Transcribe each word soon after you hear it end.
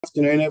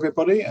Afternoon,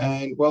 everybody,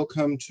 and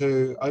welcome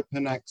to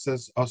Open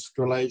Access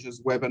Australasia's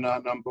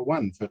webinar number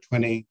 1 for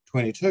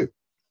 2022.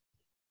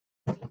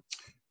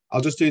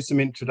 I'll just do some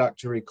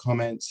introductory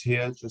comments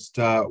here just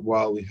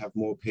while we have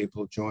more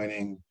people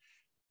joining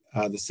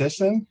the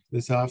session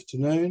this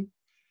afternoon.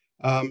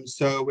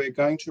 So we're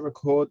going to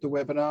record the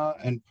webinar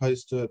and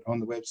post it on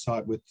the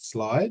website with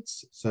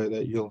slides so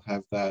that you'll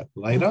have that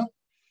later.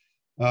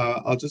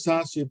 I'll just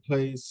ask you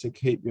please to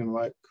keep your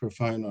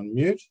microphone on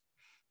mute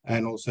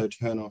and also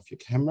turn off your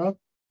camera.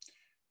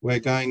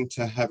 We're going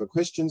to have a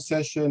question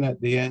session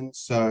at the end,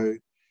 so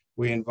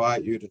we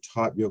invite you to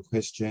type your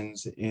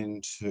questions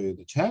into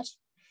the chat.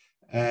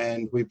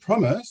 And we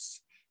promise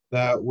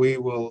that we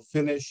will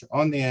finish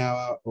on the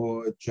hour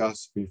or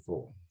just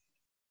before.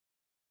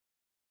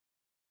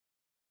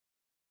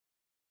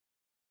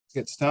 Let's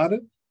get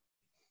started.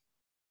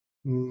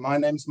 My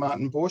name's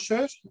Martin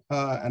Borchert,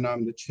 and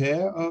I'm the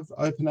chair of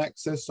Open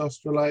Access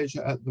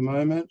Australasia at the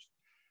moment.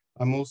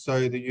 I'm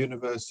also the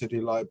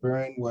University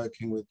Librarian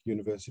working with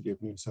University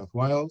of New South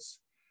Wales.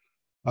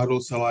 I'd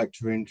also like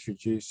to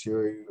introduce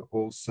you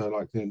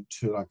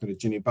to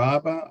Ginny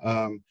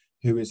Barber,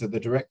 who is the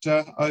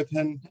Director,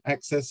 Open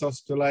Access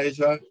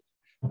Australasia.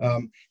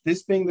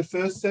 This being the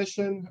first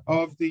session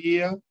of the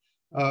year,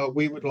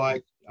 we would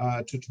like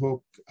to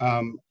talk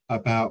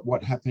about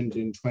what happened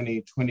in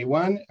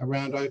 2021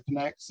 around open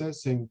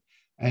access and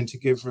to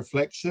give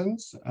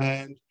reflections,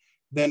 and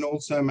then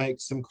also make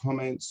some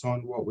comments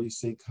on what we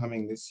see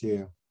coming this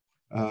year.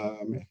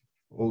 I'd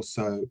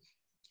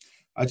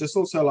just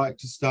also like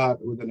to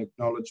start with an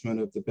acknowledgement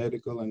of the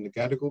Bedegal and the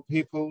Gadigal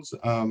peoples,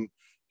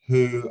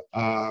 who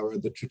are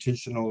the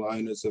traditional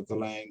owners of the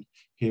land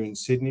here in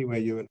Sydney,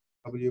 where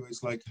UNW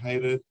is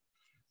located.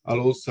 I'd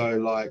also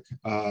like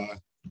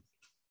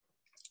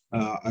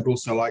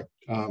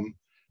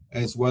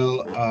as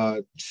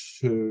well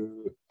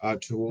to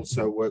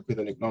also work with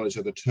and acknowledge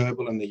the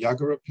Turrbal and the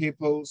Yuggera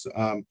peoples,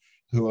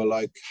 who are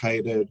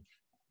located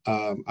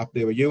up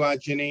there where you are,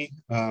 Ginny,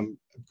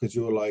 because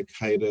you're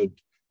located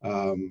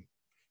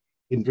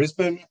in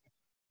Brisbane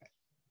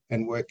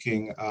and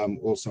working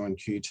also on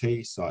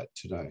QT site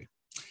today.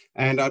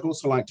 And I'd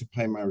also like to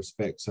pay my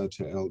respects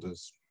to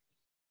elders.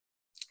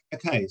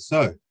 Okay,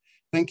 so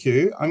thank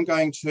you. I'm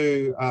going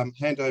to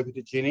hand over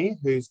to Ginny,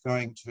 who's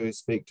going to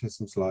speak to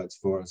some slides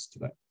for us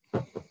today.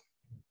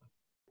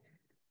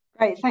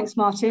 Great, thanks,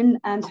 Martin,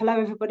 and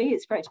hello, everybody.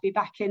 It's great to be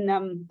back in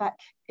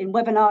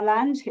webinar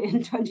land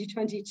in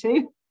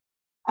 2022.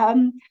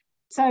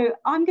 So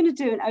I'm going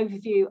to do an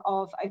overview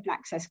of open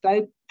access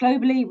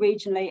globally,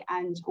 regionally,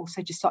 and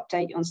also just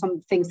update you on some of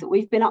the things that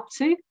we've been up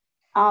to.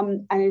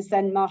 And as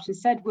then Martin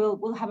said,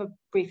 we'll have a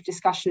brief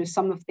discussion of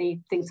some of the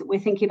things that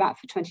we're thinking about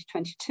for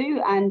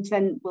 2022, and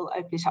then we'll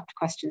open it up to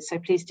questions. So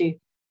please do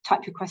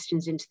type your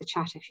questions into the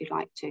chat if you'd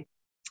like to.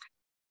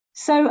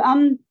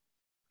 So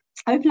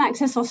Open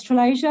Access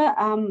Australasia,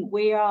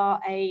 we are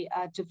a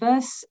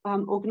diverse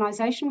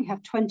organisation. We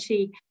have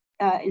 20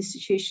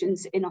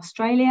 institutions in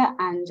Australia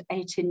and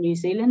 8 in New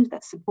Zealand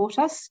that support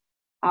us.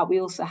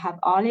 We also have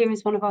ALIA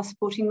as one of our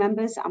supporting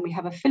members, and we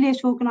have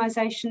affiliate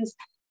organisations,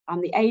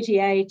 the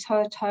ADA,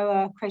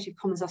 TOA, Creative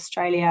Commons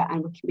Australia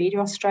and Wikimedia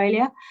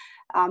Australia.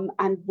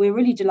 And we're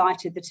really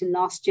delighted that in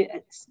last year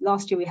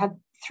we had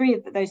three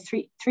of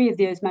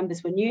those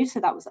members were new.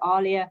 So that was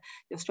ALIA,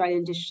 the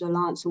Australian Digital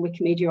Alliance, and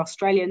Wikimedia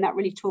Australia. And that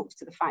really talks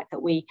to the fact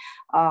that we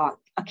are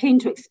keen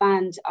to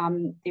expand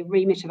the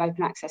remit of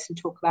open access and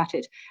talk about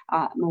it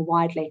more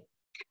widely.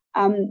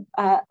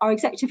 Our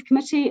executive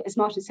committee, as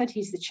Martin said,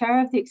 he's the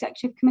chair of the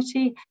executive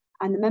committee,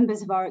 and the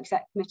members of our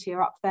exec committee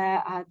are up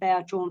there. They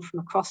are drawn from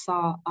across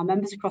our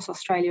members across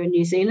Australia and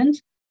New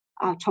Zealand.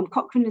 Tom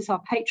Cochrane is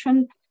our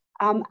patron.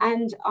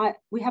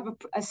 We have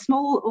a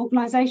small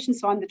organisation,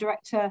 so I'm the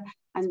director,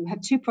 and we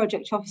have 2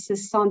 project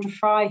officers, Sandra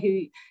Fry,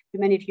 who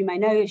many of you may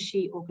know,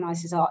 she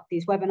organises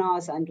these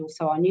webinars and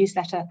also our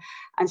newsletter,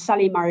 and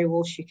Sally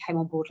Murray-Walsh, who came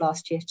on board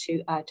last year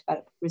to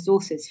develop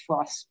resources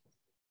for us.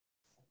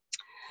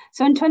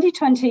 So in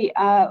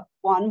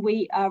 2021,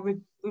 we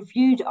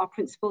reviewed our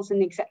principles, and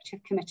the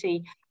executive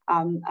committee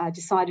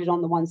decided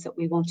on the ones that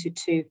we wanted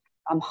to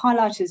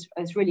highlight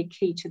as really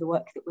key to the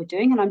work that we're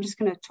doing, and I'm just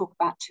going to talk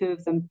about 2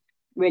 of them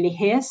really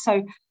here.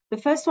 So the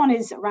first one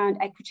is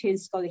around equity and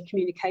scholarly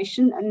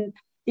communication, and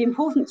the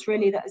importance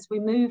really that as we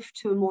move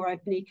to a more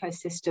open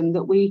ecosystem,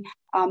 that we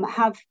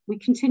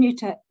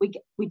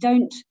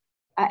don't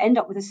end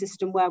up with a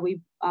system where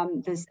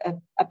there's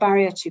a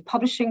barrier to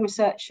publishing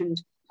research and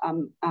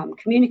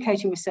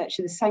communicating research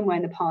in the same way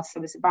in the past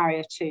there was a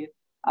barrier to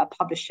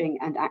publishing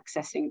and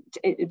accessing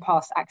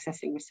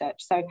research.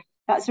 So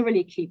that's a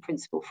really key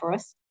principle for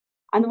us.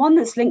 And the one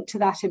that's linked to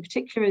that in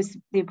particular is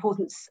the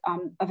importance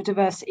of a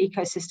diverse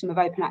ecosystem of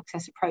open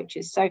access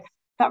approaches. So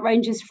that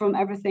ranges from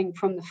everything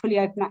from the fully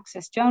open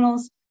access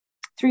journals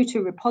through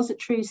to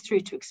repositories, through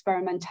to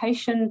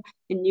experimentation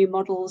in new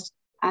models,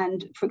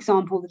 and, for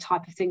example, the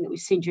type of thing that we've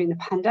seen during the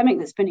pandemic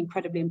that's been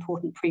incredibly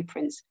important,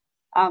 preprints.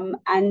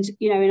 And,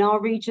 you know, in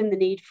our region, the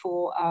need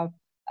for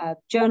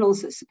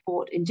journals that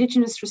support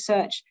Indigenous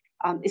research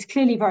is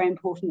clearly very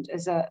important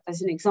as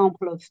an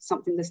example of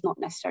something that's not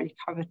necessarily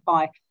covered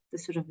by the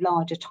sort of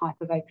larger type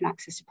of open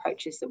access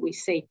approaches that we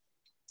see.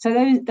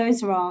 So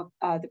those are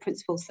the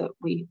principles that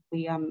we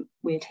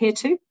adhere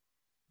to.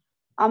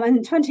 And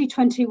in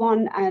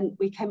 2021, and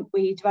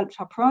we developed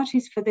our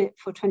priorities for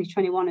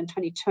 2021 and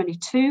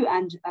 2022,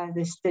 and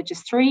they're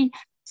just three,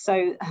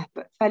 so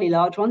but fairly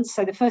large ones.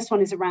 So the first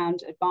one is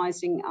around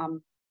advising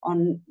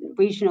on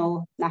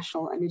regional,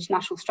 national, and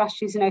international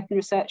strategies in open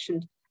research,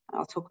 and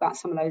I'll talk about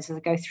some of those as I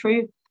go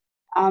through.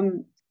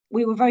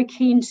 We were very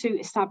keen to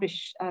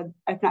establish Open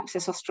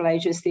Access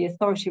Australasia as the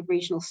authoritative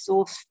regional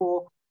source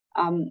for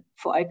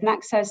open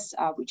access.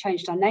 We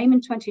changed our name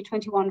in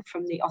 2021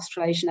 from the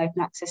Australasian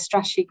Open Access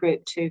Strategy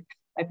Group to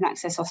Open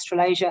Access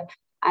Australasia.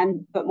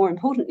 But more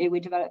importantly, we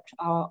developed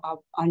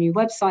our new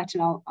website,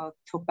 and I'll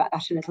talk about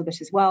that in a little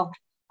bit as well.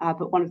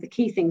 But one of the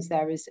key things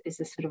there is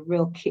a sort of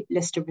real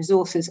list of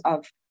resources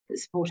that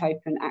support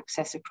open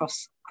access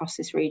across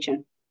this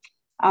region.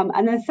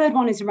 And then the third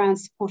one is around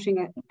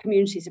supporting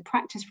communities of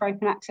practice for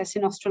open access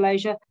in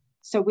Australasia.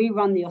 So we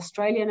run the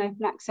Australian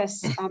Open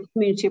Access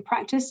Community of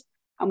Practice,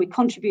 and we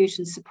contribute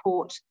and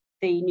support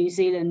the New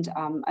Zealand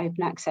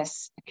Open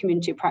Access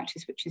Community of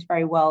Practice, which is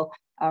very well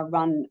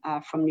run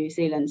from New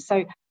Zealand.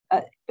 So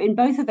in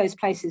both of those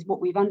places,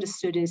 what we've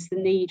understood is the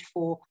need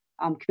for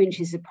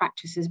communities of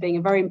practice as being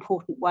a very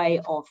important way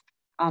of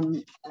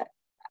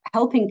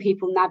helping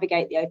people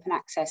navigate the open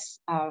access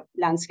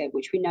landscape,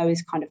 which we know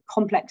is kind of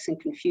complex and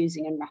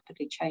confusing and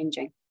rapidly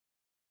changing.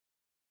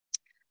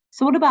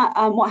 So what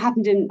about what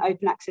happened in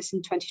open access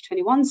in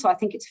 2021? So I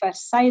think it's fair to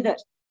say that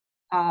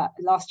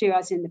last year,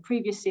 as in the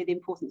previous year, the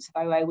importance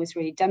of OA was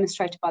really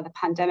demonstrated by the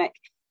pandemic.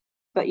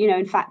 But, you know,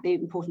 in fact, the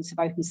importance of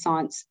open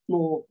science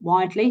more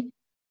widely.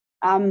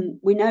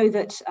 We know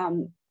that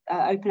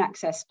open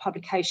access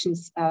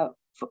publications for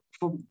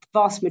the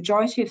vast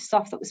majority of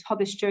stuff that was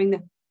published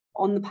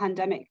on the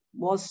pandemic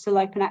was still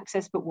open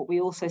access, but what we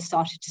also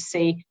started to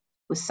see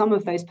was some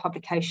of those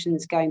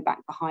publications going back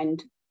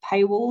behind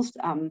paywalls,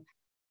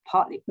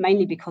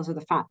 mainly because of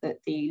the fact that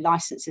the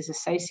licenses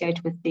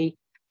associated with the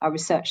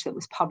research that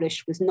was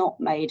published was not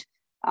made,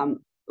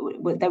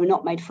 they were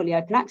not made fully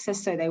open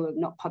access, so they were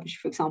not published,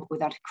 for example,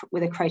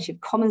 with a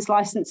Creative Commons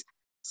license.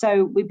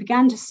 So we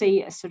began to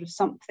see a sort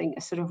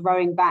of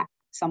rowing back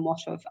somewhat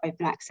of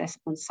open access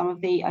on some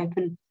of the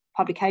open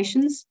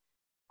publications.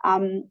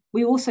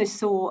 We also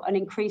saw an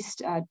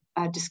increased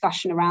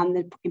discussion around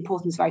the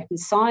importance of open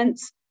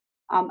science.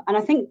 And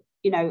I think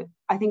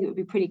it would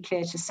be pretty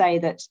clear to say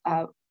that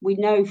we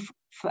know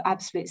for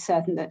absolute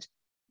certain that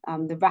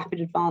the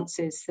rapid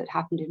advances that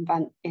happened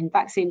in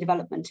vaccine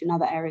development in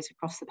other areas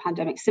across the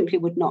pandemic simply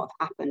would not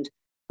have happened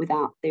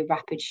without the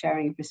rapid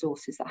sharing of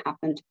resources that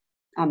happened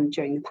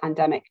during the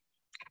pandemic.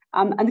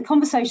 And the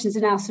conversations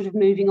are now sort of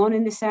moving on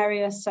in this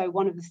area. So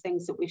one of the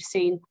things that we've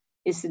seen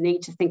is the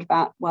need to think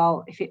about,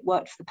 well, if it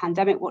worked for the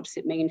pandemic, what does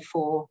it mean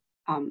for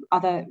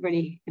other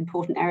really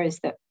important areas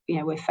that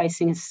we're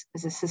facing as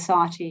a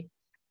society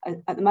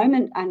at the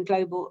moment? And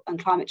global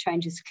and climate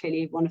change is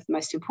clearly one of the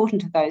most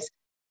important of those.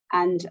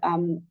 And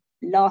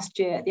last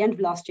year, at the end of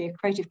last year,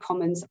 Creative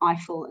Commons,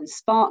 IFL and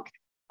Spark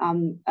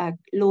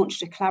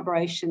launched a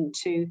collaboration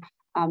to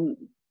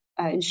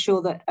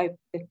ensure that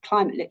the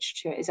climate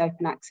literature is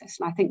open access.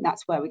 And I think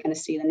that's where we're going to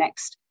see the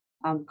next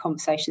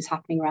conversations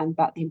happening around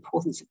about the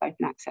importance of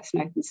open access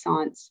and open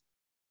science.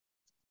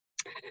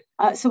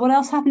 So what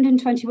else happened in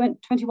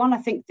 2021? I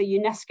think the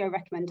UNESCO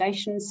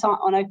recommendations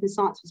on open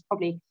science was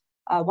probably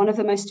one of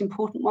the most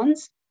important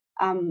ones.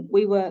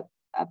 We were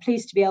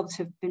pleased to be able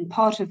to have been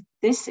part of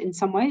this in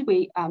some way.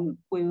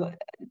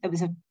 There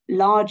was a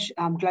large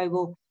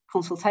global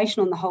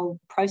consultation on the whole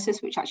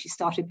process, which actually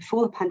started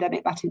before the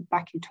pandemic back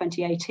in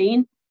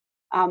 2018.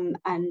 And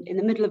in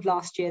the middle of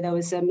last year, there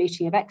was a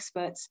meeting of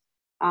experts.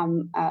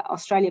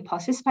 Australia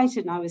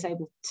participated, and I was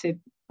able to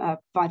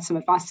provide some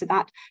advice to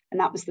that. And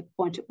that was the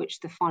point at which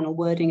the final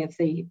wording of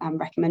the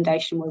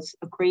recommendation was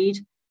agreed.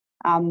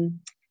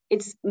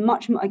 It's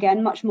much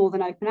more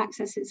than open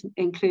access. It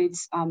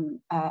includes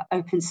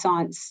open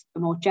science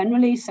more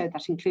generally. So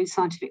that includes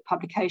scientific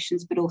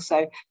publications, but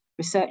also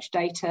research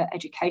data,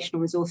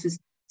 educational resources,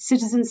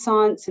 citizen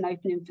science and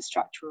open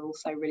infrastructure are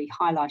also really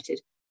highlighted.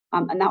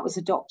 And that was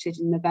adopted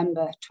in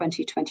November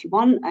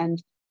 2021.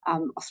 And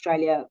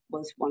Australia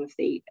was one of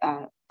the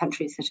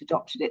countries that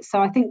adopted it.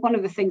 So I think one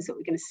of the things that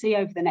we're going to see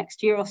over the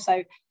next year or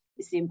so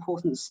is the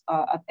importance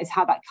is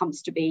how that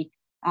comes to be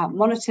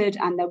monitored,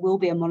 and there will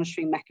be a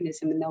monitoring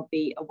mechanism, and there'll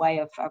be a way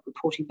of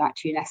reporting back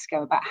to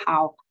UNESCO about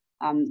how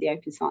the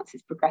open science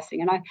is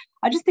progressing. And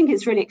I just think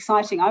it's really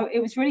exciting.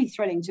 It was really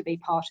thrilling to be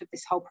part of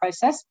this whole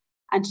process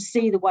and to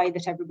see the way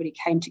that everybody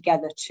came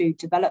together to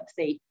develop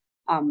the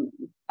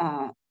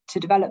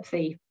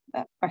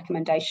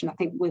recommendation. I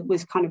think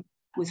was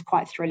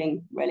quite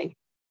thrilling, really.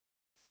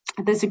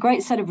 There's a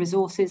great set of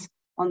resources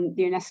on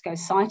the UNESCO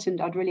site, and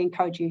I'd really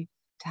encourage you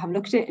to have a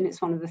look at it, and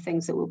it's one of the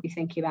things that we'll be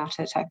thinking about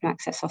at Open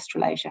Access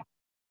Australasia.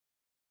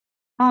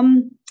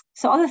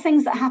 So other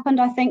things that happened,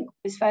 I think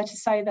it's fair to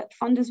say that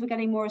funders were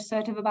getting more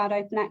assertive about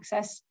open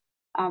access.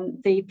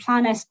 The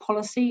Plan S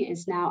policy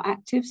is now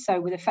active, so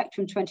with effect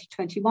from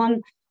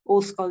 2021,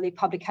 all scholarly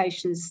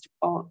publications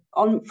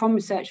from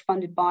research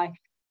funded by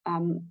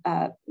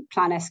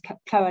Plan S,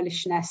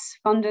 Coalition S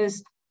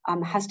funders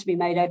has to be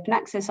made open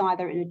access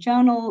either in a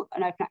journal,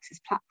 an open access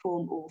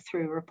platform, or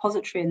through a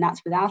repository, and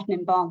that's without an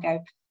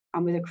embargo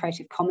and with a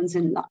Creative Commons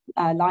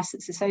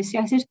license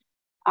associated.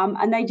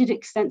 And they did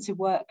extensive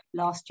work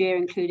last year,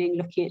 including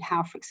looking at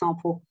how, for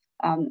example,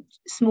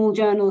 small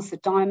journals, the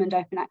Diamond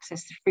Open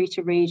Access, the free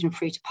to read and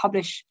free to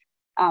publish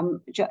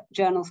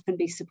journals can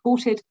be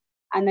supported.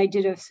 And they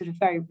did a sort of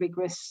very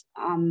rigorous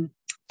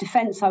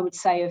defense, I would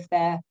say, of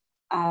their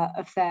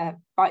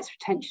rights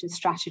retention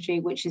strategy,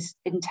 which is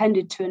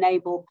intended to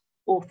enable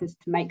authors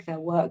to make their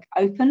work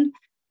open,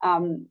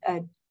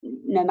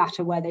 no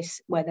matter where they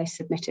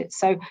submit it.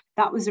 So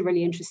that was a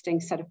really interesting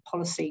set of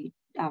policy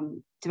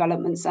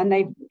developments, and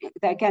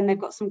they've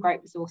got some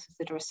great resources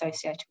that are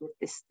associated with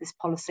this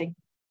policy.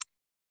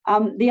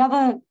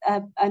 Another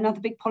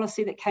big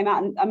policy that came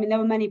out, and I mean there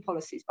were many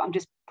policies, but I'm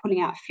just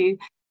pulling out a few.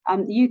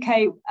 The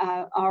UK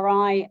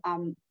RI,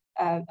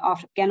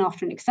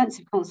 after an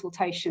extensive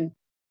consultation,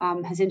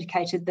 has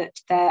indicated that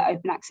their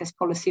open access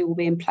policy will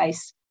be in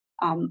place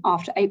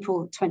after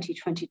April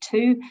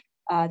 2022.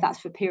 That's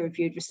for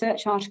peer-reviewed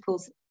research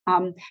articles.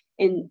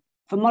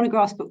 For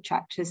monographs, book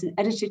chapters, and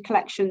edited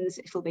collections,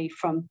 it'll be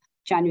from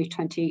January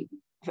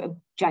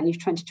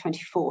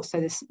 2024. So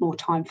there's more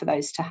time for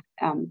those to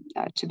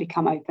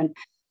become open.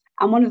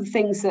 And one of the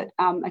things that,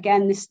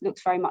 again, this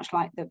looks very much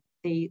like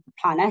the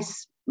Plan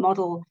S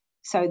model.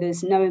 So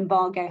there's no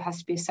embargo has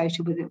to be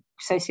associated with a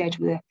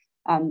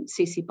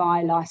CC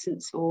BY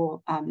license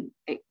or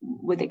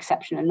with the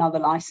exception of another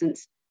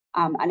license,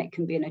 and it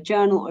can be in a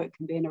journal or it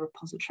can be in a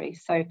repository.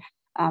 So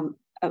a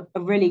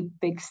really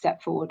big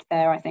step forward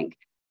there, I think.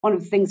 One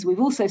of the things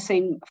we've also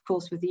seen, of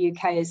course, with the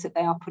UK is that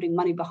they are putting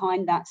money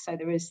behind that. So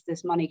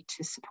there's money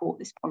to support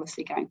this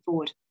policy going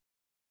forward.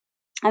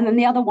 And then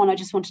the other one I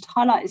just wanted to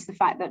highlight is the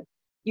fact that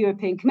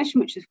European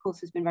Commission, which of course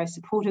has been very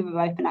supportive of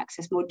open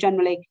access more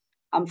generally,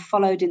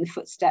 followed in the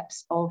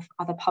footsteps of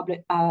other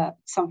public,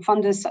 some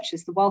funders such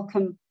as the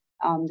Wellcome,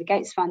 the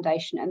Gates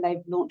Foundation, and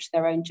they've launched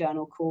their own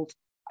journal called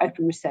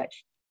Open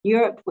Research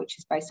Europe, which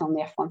is based on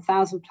the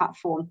F1000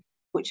 platform,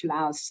 which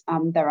allows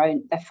their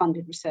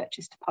funded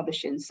researchers to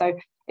publish in. So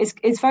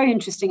it's very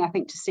interesting, I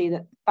think, to see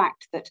that the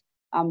fact that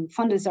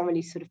funders are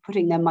really sort of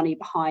putting their money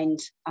behind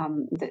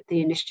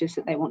the initiatives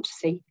that they want to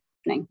see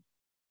happening.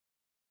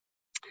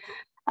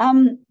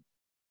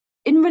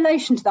 In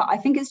relation to that, I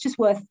think it's just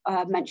worth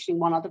mentioning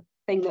one other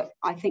thing that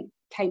I think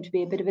came to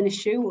be a bit of an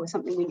issue, or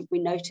something we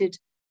noted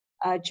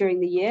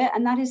during the year,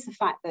 and that is the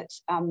fact that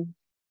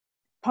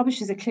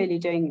publishers are clearly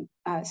doing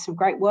some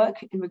great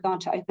work in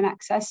regard to open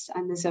access,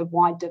 and there's a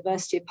wide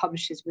diversity of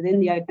publishers within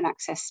the open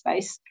access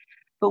space.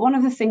 But one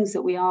of the things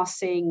that we are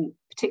seeing,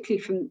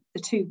 particularly from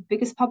the two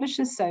biggest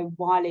publishers, so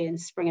Wiley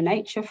and Springer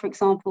Nature, for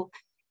example,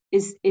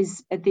 is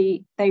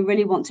they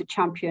really want to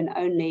champion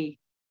only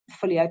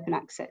fully open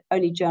access,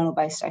 only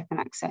journal-based open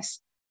access.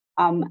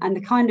 And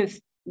the kind of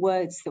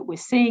words that we're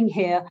seeing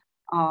here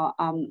are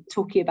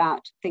talking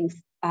about things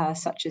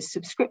such as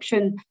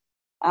subscription,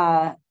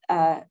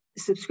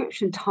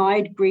 subscription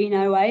tied green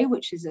OA,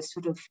 which is a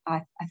sort of,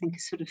 I think, a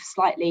sort of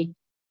slightly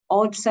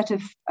odd set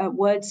of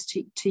words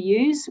to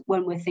use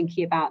when we're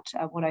thinking about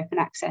what open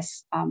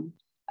access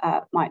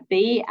might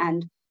be.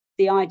 And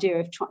the idea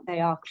of they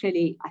are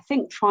clearly, I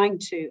think, trying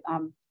to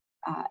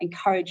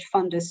encourage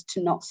funders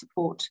to not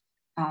support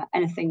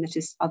anything that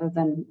is other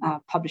than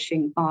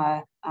publishing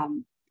via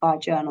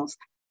journals.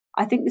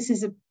 I think this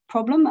is a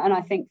problem, and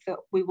I think that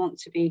we want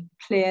to be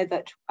clear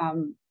that,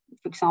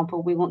 for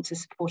example, we want to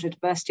support a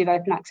diversity of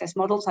open access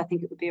models. I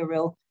think it would be a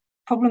real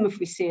problem if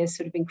we see a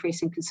sort of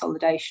increasing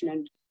consolidation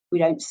and we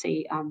don't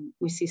see,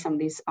 we see some of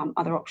these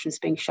other options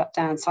being shut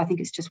down. So I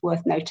think it's just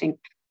worth noting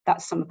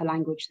that's some of the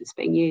language that's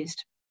being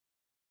used.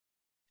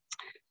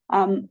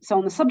 So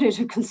on the subject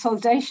of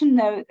consolidation,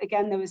 there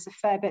was a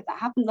fair bit that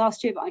happened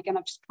last year, but again,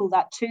 I've just pulled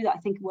out two that I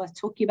think are worth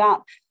talking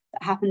about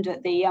that happened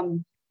at the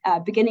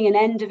beginning and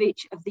end of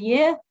each of the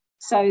year.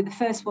 So the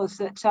first was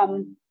that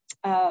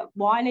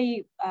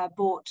Wiley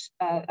bought,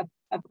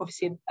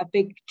 obviously a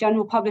big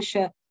general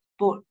publisher,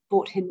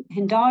 bought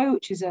Hindao,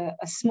 which is a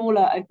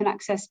smaller open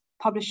access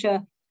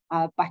publisher,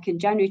 back in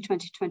January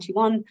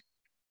 2021.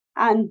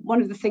 And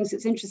one of the things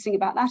that's interesting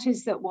about that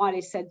is that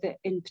Wiley said that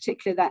in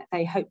particular that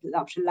they hope that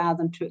that would allow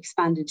them to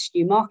expand into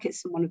new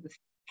markets. And one of the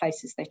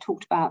places they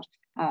talked about,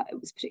 it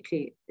was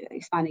particularly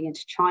expanding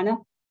into China.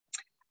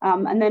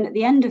 And then at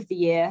the end of the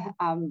year,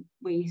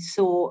 we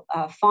saw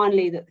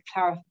finally that the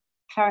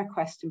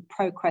ClaraQuest and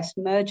ProQuest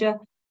merger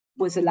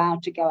was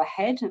allowed to go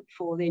ahead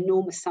for the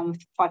enormous sum of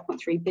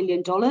 $5.3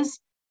 billion.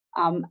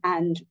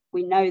 And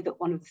we know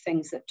that one of the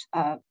things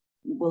that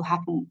will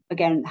happen,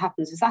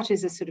 happens, is that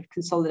is a sort of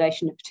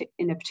consolidation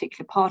in a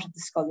particular part of the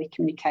scholarly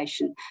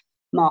communication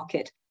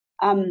market.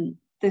 The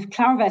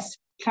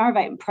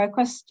Claravate and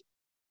ProQuest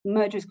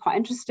merger is quite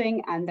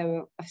interesting, and there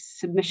were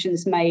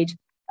submissions made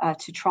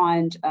to try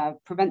and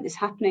prevent this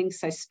happening.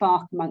 So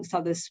Spark, amongst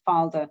others,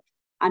 filed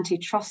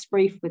antitrust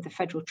brief with the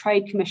Federal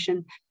Trade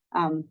Commission,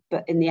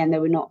 but in the end they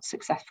were not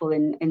successful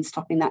in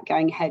stopping that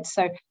going ahead.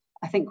 So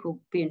I think it will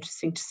be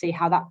interesting to see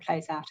how that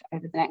plays out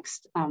over the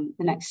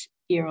next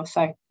year or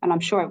so. And I'm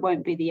sure it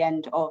won't be the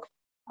end of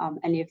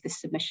any of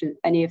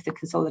the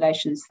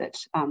consolidations that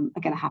are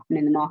going to happen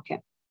in the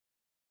market.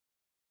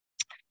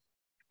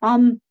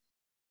 And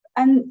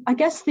I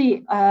guess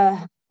the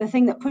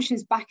thing that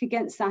pushes back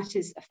against that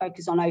is a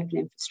focus on open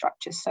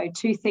infrastructure. So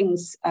two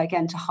things,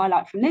 again, to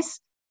highlight from this.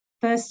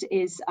 First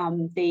is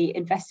the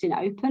Invest in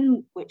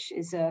Open, which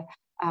is a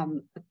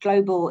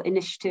global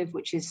initiative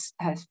which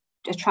has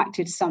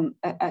attracted some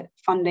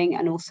funding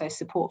and also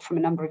support from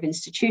a number of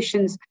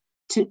institutions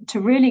to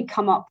really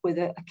come up with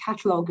a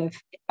catalogue of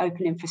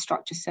open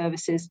infrastructure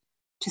services,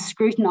 to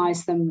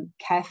scrutinise them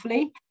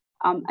carefully,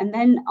 and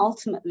then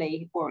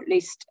ultimately, or at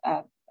least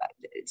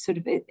sort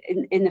of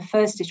in the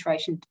first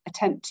iteration,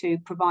 attempt to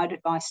provide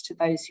advice to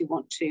those who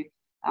want to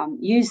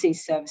use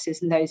these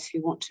services and those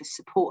who want to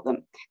support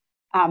them.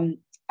 And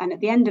at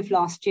the end of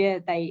last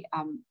year, they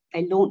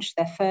launched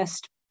their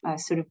first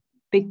sort of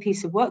big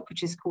piece of work,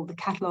 which is called the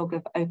Catalogue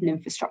of Open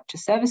Infrastructure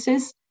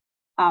Services.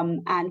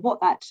 And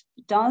what that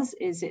does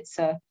is it's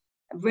a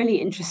really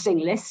interesting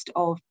list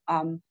of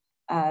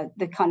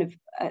the kind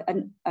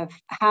of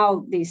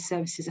how these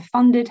services are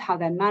funded, how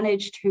they're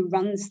managed, who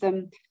runs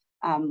them,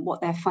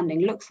 what their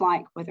funding looks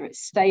like, whether it's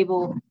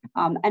stable,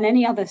 and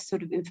any other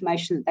sort of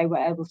information that they were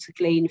able to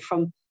glean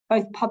from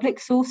both public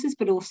sources,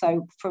 but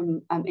also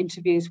from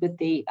interviews with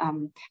the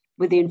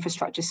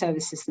infrastructure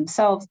services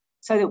themselves,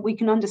 so that we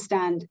can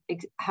understand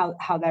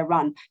how they're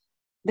run.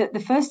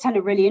 The first 10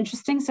 are really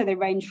interesting. So they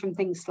range from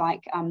things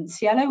like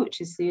Cielo,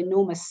 which is the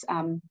enormous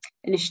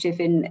initiative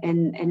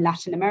in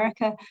Latin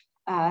America,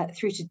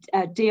 through to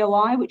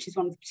DOI, which is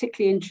one of the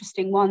particularly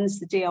interesting ones.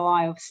 The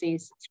DOI obviously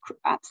is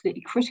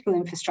absolutely critical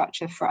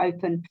infrastructure for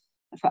open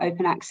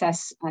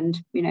access,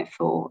 and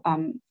for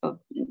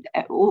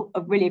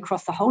really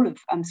across the whole of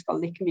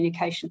scholarly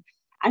communication.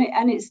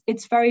 And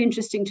it's very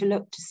interesting to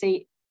look to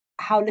see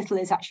how little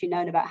is actually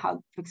known about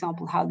how, for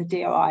example, how the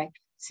DOI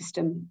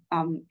system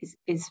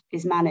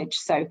is managed.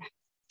 So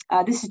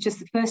this is just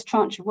the first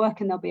tranche of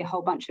work, and there'll be a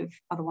whole bunch of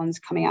other ones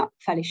coming out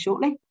fairly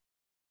shortly.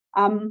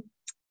 And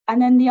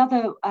then the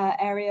other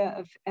area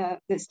of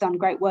that's done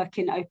great work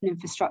in open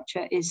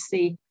infrastructure is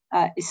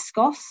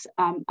SCOSS.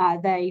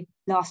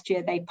 Last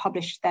year they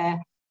published their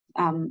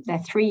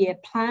 3-year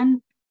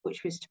plan,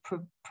 which was to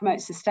promote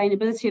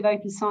sustainability of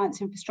open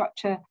science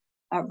infrastructure,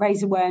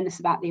 raise awareness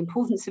about the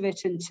importance of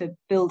it, and to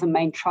build and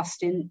maintain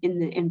trust in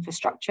the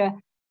infrastructure.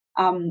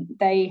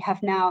 They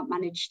have now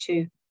managed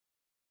to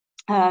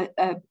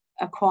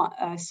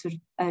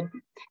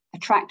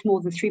attract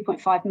more than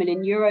 3.5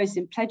 million euros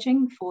in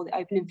pledging for the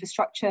open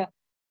infrastructure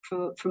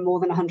for more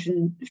than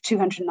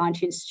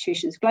 290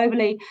 institutions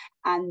globally,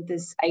 and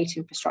there's 8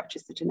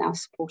 infrastructures that are now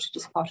supported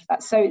as part of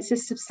that. So it's a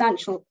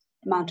substantial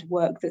amount of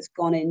work that's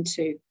gone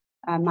into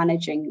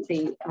managing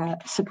the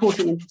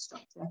supporting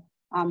infrastructure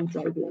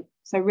globally.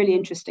 So really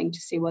interesting to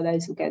see where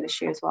those will go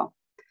this year as well.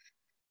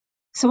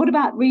 So what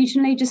about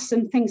regionally? Just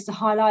some things to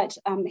highlight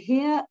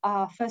here.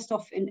 First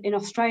off, in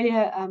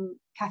Australia,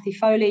 Cathy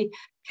Foley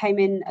came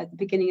in at the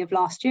beginning of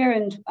last year,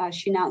 and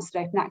she announced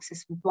that open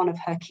access was one of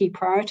her key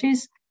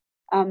priorities.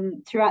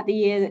 Throughout the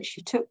year that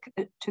she took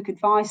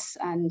advice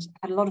and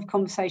had a lot of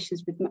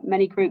conversations with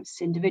many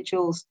groups,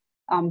 individuals,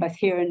 both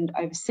here and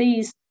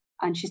overseas,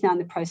 and she's now in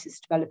the process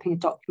of developing a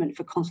document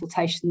for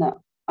consultation that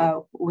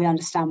we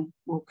understand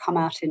will come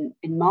out in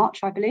March,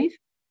 I believe.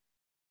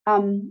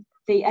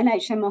 The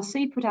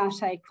NHMRC put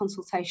out a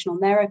consultation on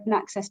their open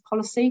access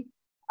policy,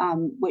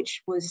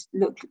 which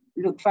looked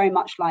very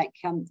much like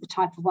the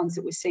type of ones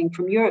that we're seeing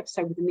from Europe,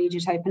 so with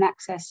immediate open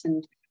access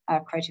and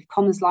Creative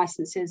Commons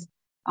licenses.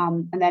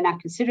 And they're now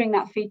considering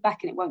that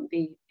feedback, and it won't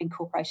be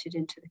incorporated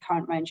into the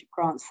current range of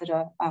grants that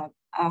are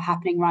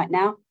happening right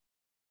now.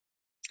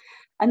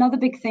 Another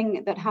big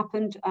thing that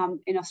happened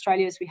in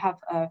Australia is we have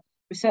a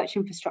research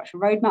infrastructure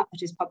roadmap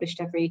that is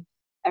published every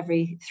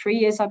 3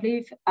 years, I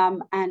believe,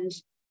 and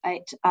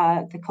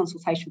the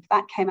consultation for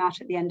that came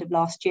out at the end of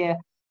last year.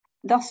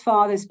 Thus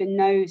far, there's been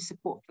no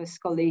support for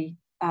scholarly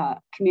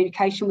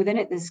communication within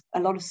it. There's a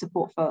lot of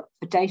support for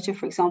data.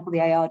 For example, the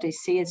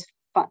ARDC is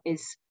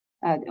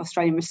the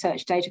Australian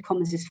Research Data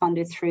Commons is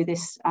funded through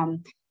this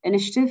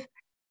initiative,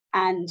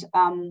 and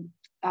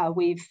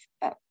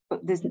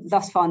there's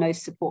thus far no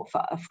support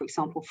for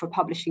example, for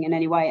publishing in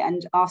any way.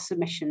 And our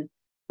submission,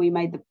 we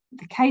made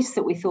the case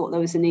that we thought there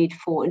was a need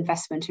for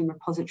investment in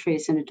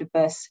repositories and a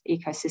diverse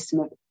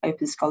ecosystem of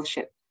open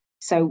scholarship.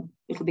 So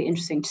it'll be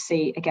interesting to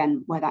see,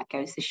 again, where that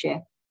goes this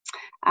year.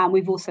 And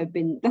we've also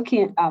been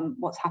looking at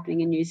what's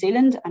happening in New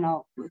Zealand, and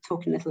I'll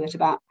talk a little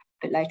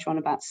bit later on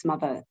about some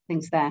other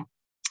things there.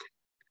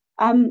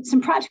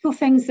 Some practical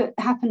things that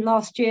happened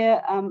last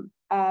year.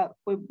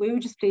 We were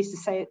just pleased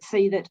to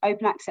see that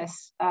Open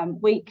Access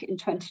Week in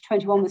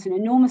 2021 was an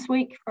enormous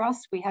week for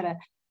us. We had a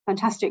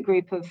fantastic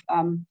group of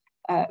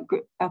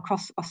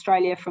across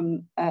Australia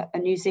from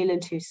New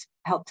Zealand who's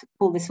helped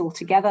pull this all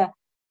together.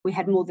 We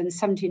had more than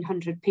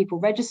 1,700 people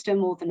register,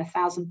 more than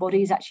 1,000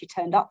 bodies actually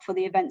turned up for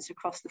the events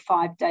across the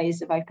 5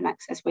 days of Open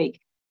Access Week,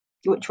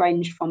 which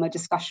ranged from a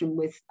discussion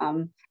with,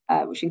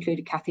 which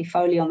included Kathy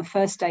Foley on the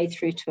first day,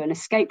 through to an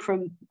escape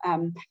room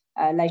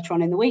later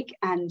on in the week,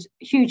 and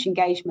huge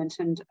engagement.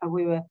 And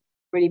we were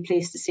really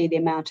pleased to see the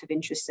amount of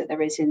interest that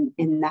there is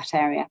in that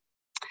area.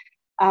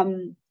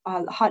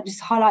 I'll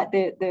just highlight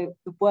the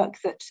work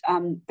that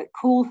that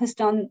Call has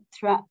done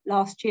throughout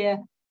last year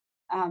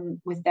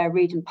with their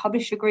read and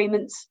publish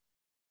agreements.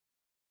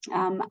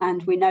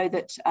 And we know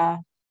that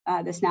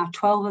there's now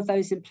 12 of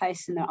those in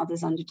place, and there are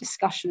others under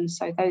discussion.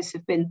 So those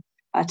have been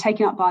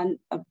taken up by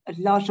a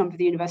large number of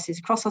the universities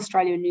across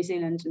Australia and New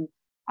Zealand,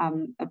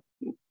 and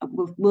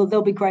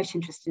there'll be great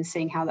interest in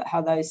seeing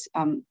how those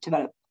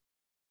develop.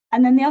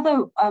 And then the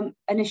other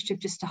initiative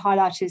just to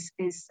highlight is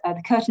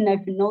the Curtin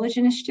Open Knowledge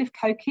Initiative,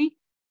 COKI,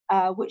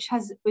 which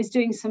is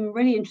doing some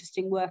really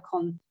interesting work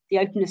on the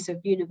openness of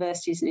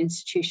universities and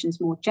institutions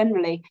more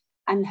generally,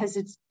 and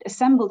has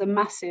assembled a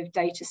massive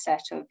data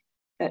set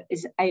that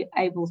is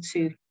able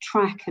to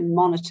track and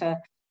monitor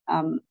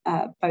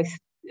both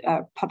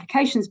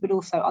publications, but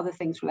also other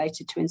things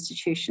related to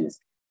institutions.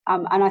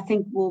 And I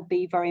think will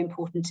be very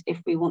important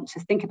if we want to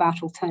think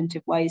about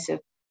alternative ways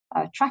of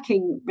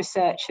tracking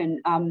research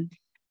and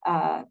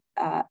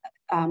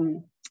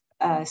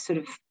sort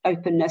of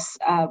openness,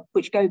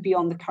 which go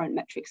beyond the current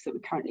metrics that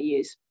we currently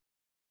use.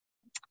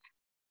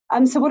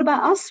 So what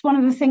about us? One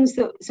of the things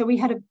so we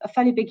had a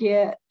fairly big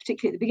year,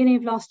 particularly at the beginning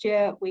of last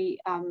year. We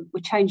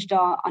changed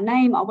our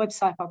name, our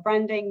website, our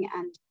branding,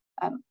 and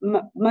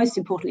most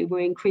importantly,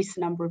 we increased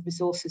the number of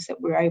resources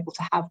that we're able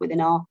to have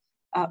within our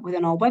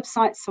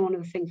website. So one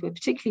of the things we're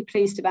particularly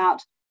pleased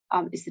about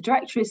is the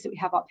directories that we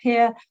have up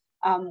here,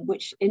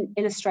 which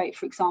illustrate,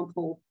 for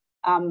example,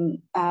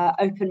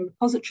 open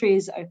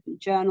repositories, open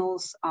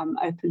journals,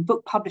 open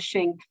book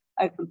publishing,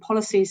 open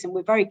policies, and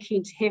we're very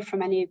keen to hear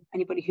from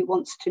anybody who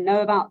wants to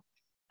know about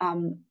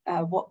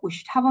what we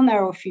should have on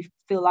there, or if you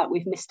feel like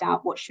we've missed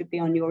out what should be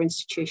on your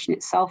institution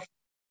itself.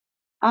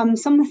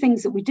 Some of the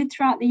things that we did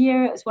throughout the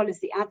year, as well as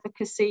the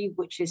advocacy,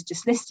 which is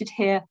just listed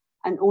here,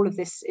 and all of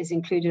this is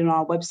included on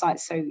our website,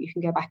 so you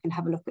can go back and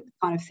have a look at the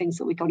kind of things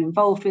that we got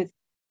involved with.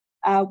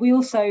 We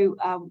also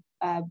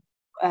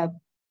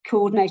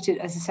coordinated,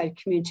 as I said,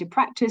 community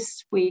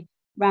practice. We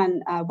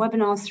ran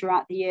webinars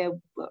throughout the year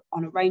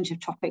on a range of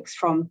topics,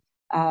 from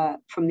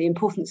the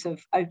importance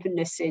of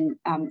openness in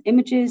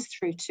images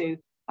through to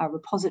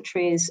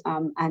repositories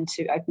and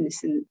to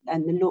openness in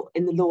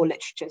the law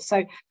literature.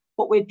 So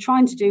what we're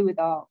trying to do with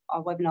our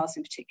webinars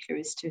in particular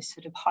is to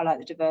sort of highlight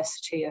the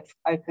diversity of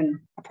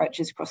open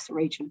approaches across the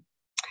region.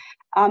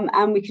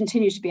 And we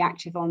continue to be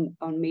active on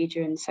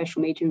media and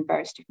social media in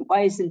various different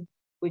ways. And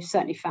we've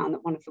certainly found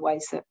that one of the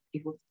ways that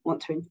people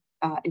want to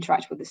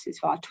interact with us is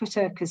via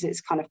Twitter, because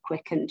it's kind of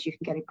quick and you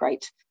can get a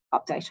great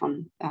update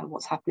on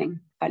what's happening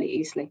fairly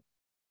easily.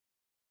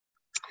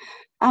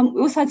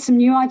 We also had some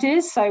new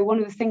ideas. So one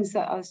of the things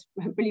that I was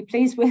really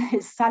pleased with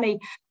is Sally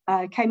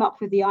came up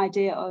with the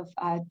idea of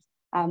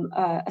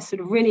a sort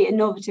of really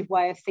innovative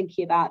way of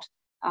thinking about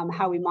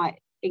how we might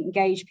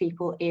engage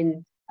people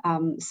in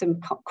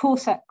some core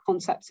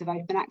concepts of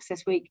Open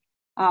Access Week,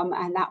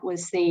 and that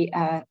was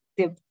the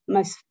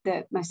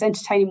most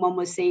entertaining one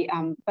was the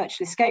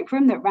virtual escape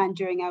room that ran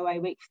during OA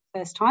Week for the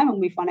first time, and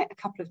we've run it a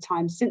couple of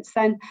times since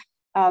then.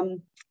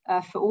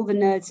 For all the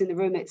nerds in the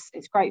room, it's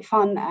great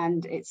fun,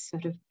 and it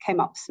sort of came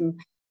up some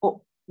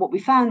what we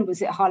found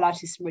was it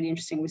highlighted some really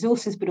interesting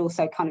resources, but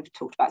also kind of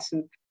talked about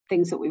some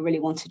things that we really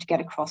wanted to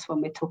get across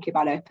when we're talking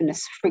about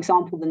openness. For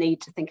example, the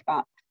need to think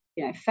about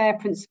FAIR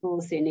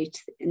principles, the need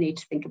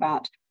to think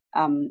about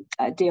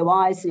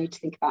DOIs, the need to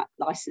think about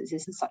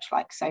licenses and such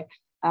like. So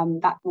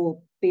that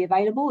will be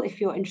available.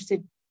 If you're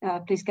interested,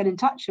 please get in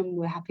touch, and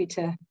we're happy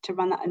to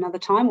run that another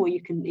time, or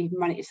you can even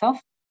run it yourself.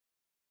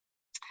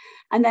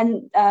 And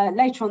then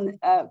later on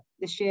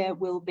this year,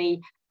 we'll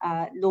be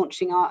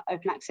launching our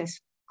Open Access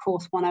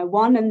Course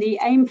 101. And the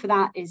aim for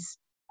that is,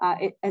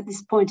 at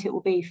this point, it will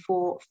be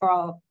for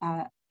our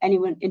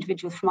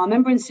individuals from our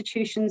member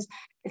institutions.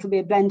 It'll be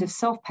a blend of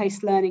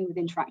self-paced learning with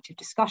interactive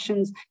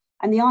discussions.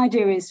 And the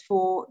idea is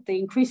for the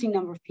increasing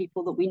number of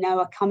people that we know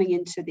are coming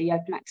into the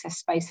open access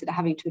space that are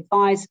having to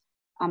advise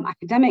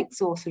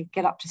academics or sort of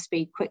get up to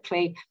speed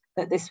quickly,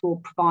 that this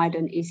will provide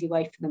an easy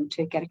way for them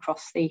to get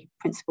across the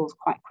principles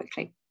quite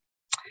quickly.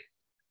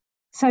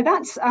 So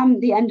that's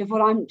the end of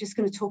what I'm just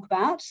going to talk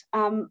about.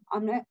 I'm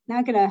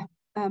now going to,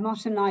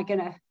 Martin and I are going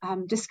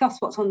to discuss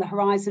what's on the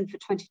horizon for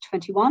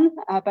 2021,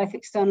 both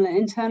externally and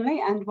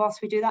internally. And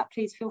whilst we do that,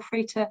 please feel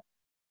free to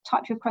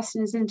type your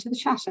questions into the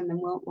chat, and then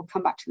we'll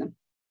come back to them.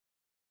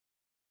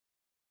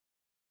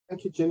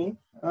 Thank you, Ginny.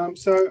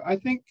 So I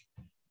think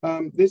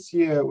this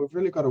year we've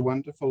really got a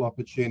wonderful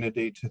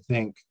opportunity to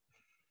think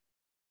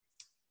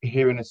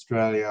here in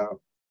Australia,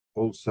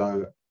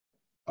 also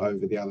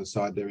over the other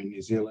side there in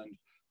New Zealand,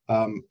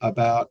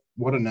 about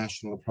what a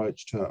national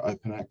approach to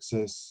open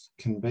access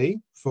can be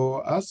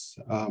for us.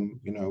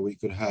 We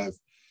could have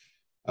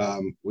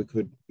We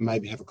could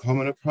maybe have a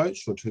common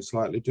approach, or two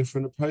slightly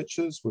different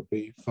approaches would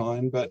be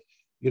fine. But,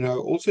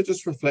 also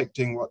just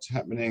reflecting what's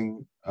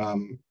happening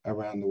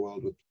around the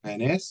world with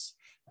PNS,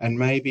 and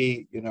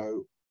maybe,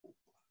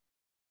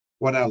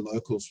 what our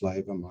local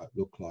flavour might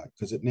look like,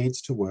 because it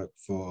needs to work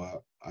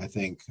for, I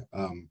think,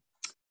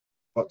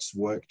 what's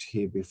worked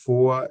here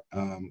before.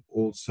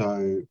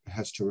 Also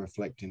has to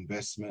reflect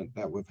investment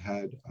that we've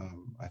had,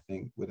 I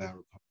think, with our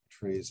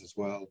repositories as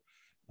well.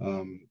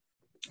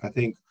 I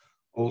think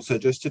also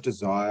just a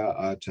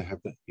desire to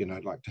have the,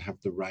 like to have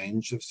the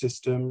range of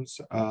systems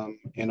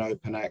in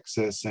open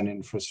access and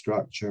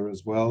infrastructure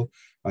as well,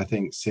 I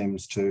think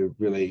seems to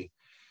really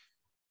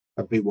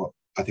be what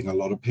I think a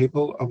lot of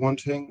people are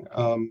wanting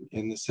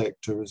in the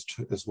sector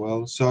as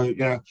well. So,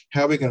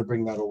 how are we going to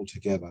bring that all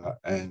together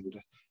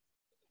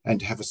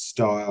and have a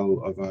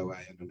style of OA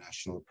and a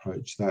national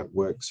approach that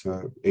works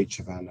for each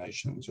of our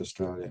nations,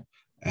 Australia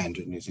and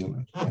New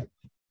Zealand?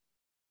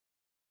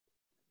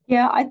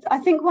 Yeah, I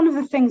think one of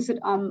the things that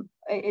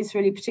is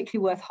really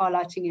particularly worth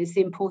highlighting is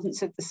the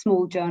importance of the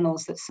small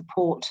journals that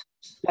support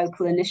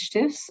local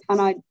initiatives.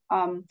 And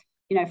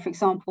for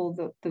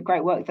example, the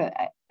great work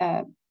that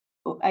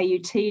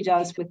AUT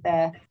does with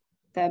their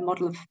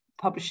model of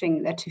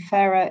publishing, their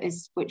Tufera,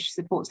 which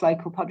supports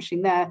local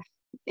publishing, their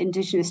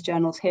Indigenous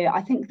journals here.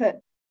 I think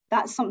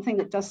that's something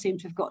that does seem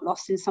to have got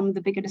lost in some of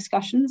the bigger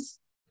discussions.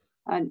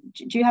 And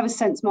do you have a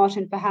sense,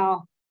 Martin, for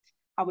how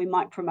we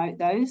might promote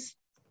those?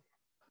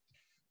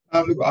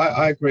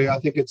 I agree. I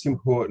think it's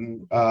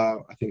important, I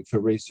think, for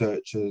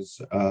researchers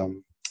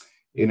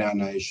in our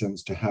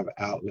nations to have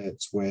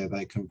outlets where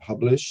they can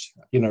publish,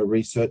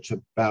 research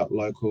about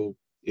local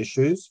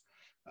issues,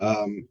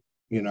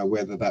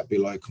 whether that be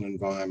local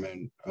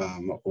environment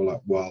or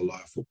like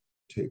wildlife or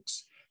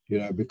politics,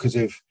 because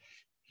if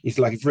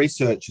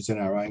researchers in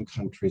our own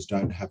countries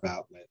don't have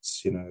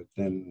outlets,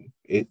 then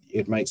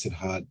it makes it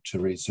hard to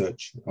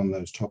research on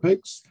those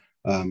topics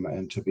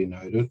and to be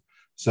noted.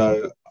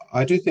 So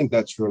I do think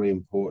that's really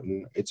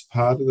important. It's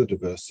part of the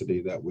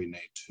diversity that we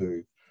need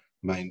to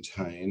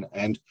maintain.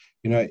 And,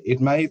 it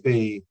may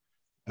be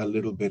a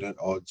little bit at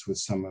odds with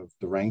some of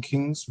the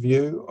rankings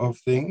view of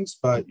things,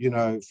 but,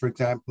 for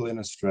example, in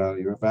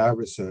Australia, if our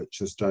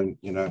researchers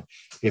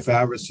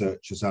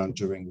aren't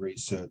doing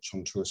research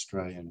onto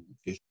Australian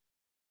issues,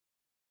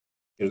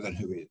 then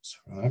who is,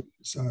 right?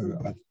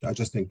 So I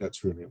just think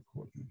that's really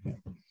important.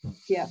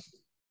 Yeah.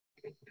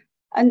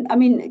 And I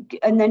mean,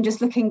 and then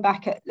just looking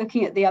at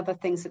the other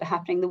things that are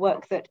happening, the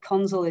work that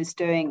Consul is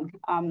doing,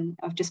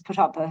 I've just put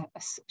up a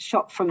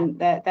shot from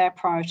their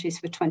priorities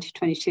for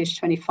 2022 to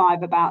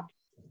 25 about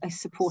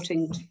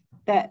supporting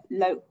their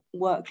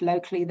work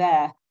locally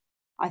there.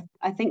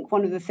 I think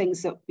one of the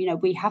things that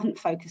we haven't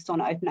focused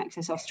on at Open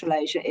Access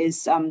Australasia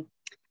is the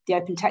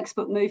open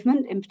textbook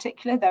movement in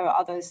particular. There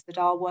are others that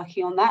are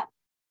working on that,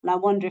 and I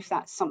wonder if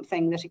that's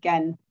something that,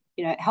 again,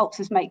 it helps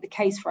us make the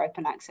case for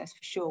open access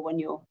for sure when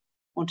you're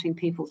wanting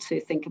people to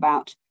think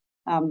about,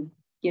 the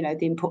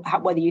input,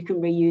 whether you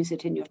can reuse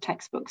it in your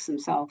textbooks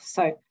themselves.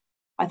 So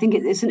I think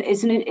it's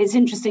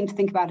interesting to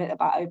think about it,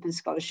 about open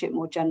scholarship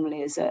more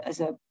generally as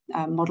a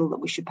model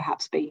that we should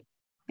perhaps be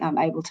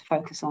able to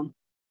focus on.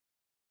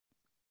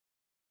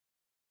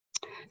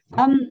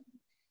 Do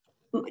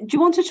you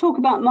want to talk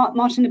about,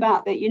 Martin,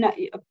 about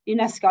the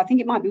UNESCO? I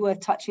think it might be worth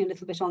touching a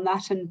little bit on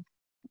that. And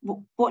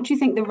what do you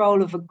think the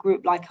role of a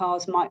group like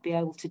ours might be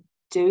able to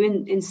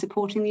do in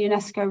supporting the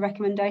UNESCO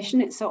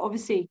recommendation? It's so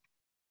obviously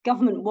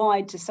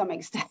government-wide to some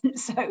extent,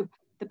 so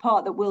the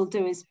part that we'll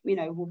do is,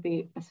 will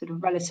be sort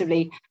of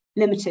relatively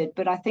limited,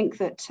 but I think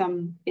that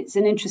it's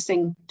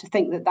interesting to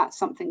think that that's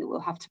something that we'll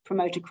have to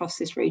promote across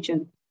this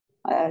region.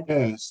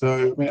 Yeah,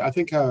 so I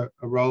think a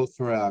role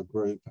for our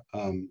group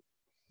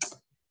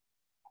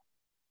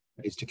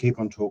is to keep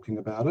on talking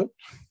about it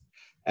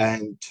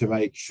and to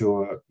make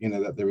sure,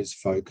 that there is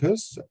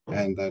focus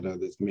and that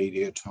there's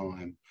media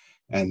time,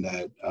 and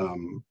that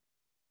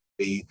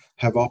we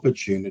have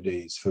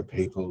opportunities for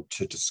people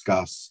to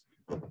discuss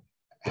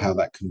how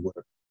that can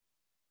work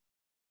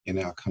in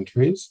our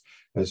countries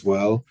as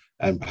well,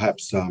 and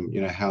perhaps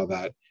how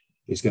that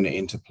is going to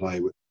interplay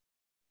with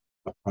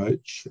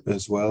approach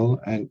as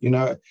well. And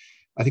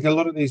I think a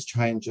lot of these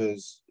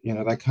changes,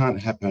 they can't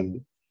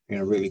happen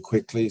really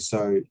quickly,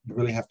 so you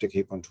really have to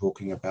keep on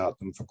talking about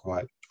them for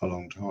quite a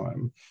long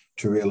time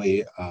to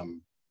really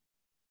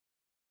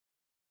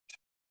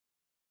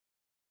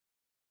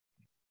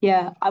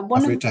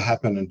for it to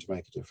happen and to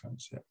make a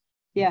difference.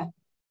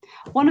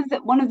 One of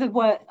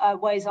the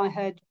ways I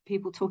heard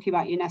people talking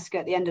about UNESCO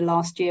at the end of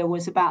last year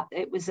was about,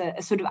 it was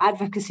a sort of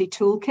advocacy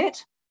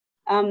toolkit.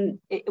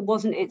 It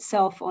wasn't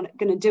itself going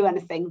to do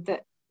anything,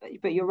 but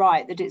you're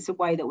right that it's a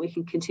way that we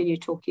can continue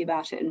talking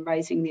about it and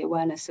raising the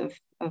awareness of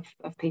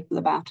people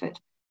about it.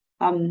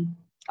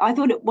 I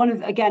thought one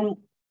of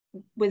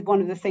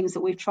the things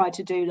that we've tried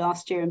to do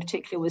last year in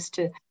particular was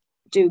to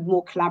do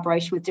more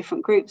collaboration with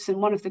different groups,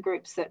 and one of the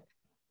groups that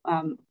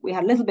we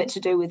had a little bit to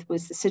do with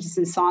was the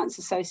Citizen Science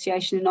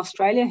Association in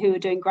Australia, who are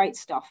doing great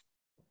stuff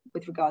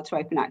with regard to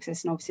open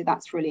access, and obviously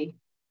that's really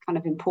kind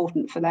of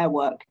important for their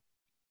work.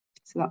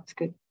 So that's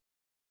good.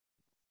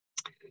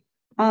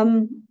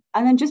 And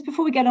then just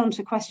before we get on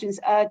to questions,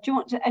 do you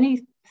want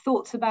any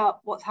thoughts about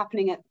what's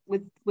happening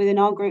within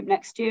our group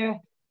next year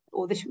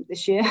or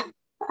this year,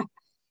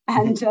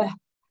 and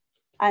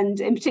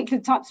in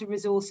particular types of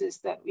resources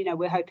that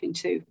we're hoping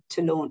to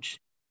launch?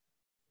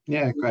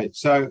 Yeah, great.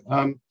 So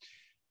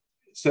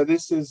so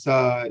this is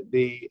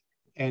the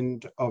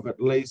end of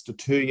at least a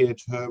 2-year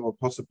term or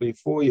possibly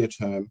 4-year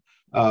term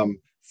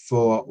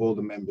for all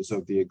the members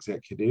of the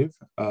executive.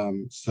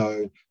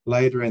 So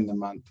later in the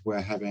month,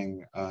 we're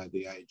having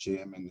the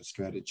AGM and the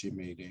strategy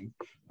meeting.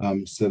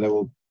 So there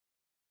will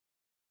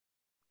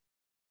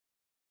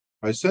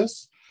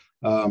process.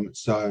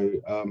 It's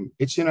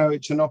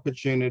it's an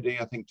opportunity,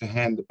 I think, to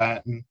hand the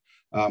baton.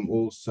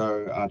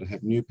 Also to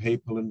have new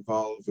people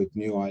involved with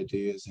new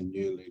ideas and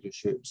new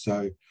leadership.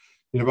 So,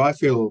 I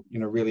feel,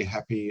 really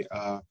happy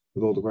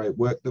with all the great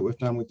work that we've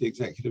done with the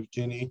executive,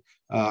 Ginny.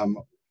 And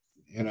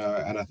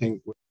I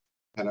think we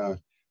had a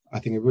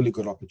really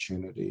good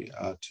opportunity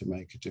to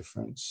make a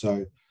difference.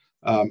 So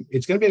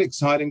it's going to be an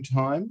exciting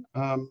time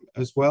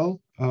as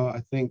well,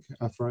 I think,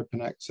 for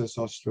Open Access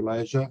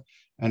Australasia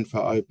and for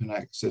open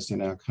access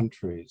in our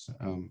countries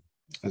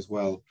as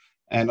well.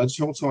 And I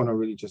just also want to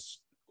really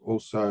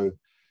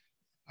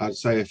I'd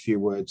say a few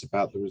words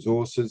about the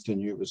resources, the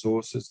new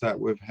resources that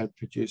we've had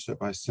produced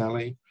by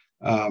Sally.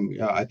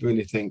 I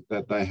really think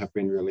that they have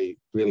been really,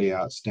 really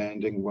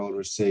outstanding, well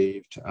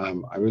received.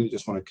 I really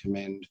just want to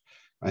commend,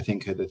 I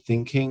think, the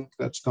thinking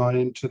that's gone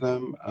into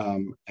them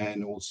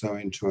and also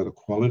into the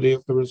quality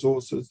of the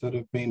resources that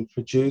have been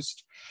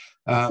produced.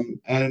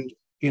 And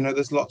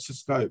there's lots of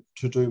scope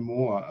to do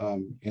more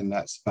in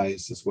that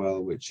space as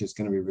well, which is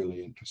going to be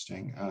really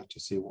interesting to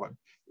see what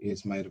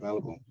is made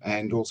available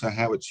and also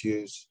how it's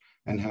used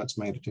and how it's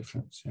made a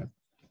difference.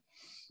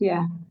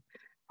 Yeah.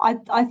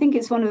 I think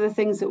it's one of the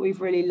things that we've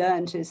really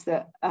learned is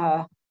that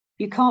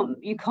you can't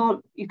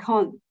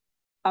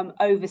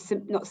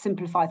not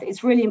simplify it.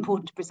 It's really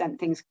important to present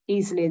things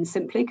easily and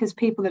simply, because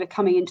people that are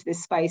coming into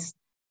this space,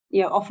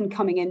 often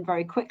coming in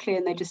very quickly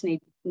and they just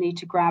need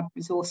to grab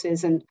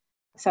resources. And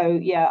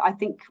so, I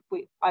think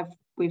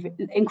we've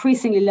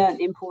increasingly learned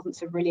the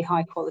importance of really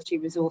high quality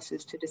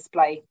resources to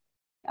display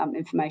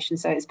information.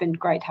 So it's been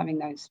great having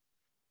those.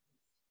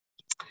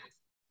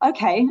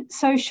 Okay,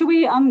 so shall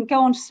we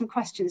go on to some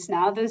questions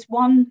now? There's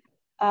one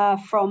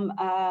from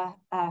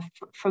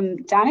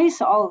Danny,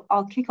 so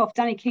I'll kick off.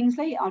 Danny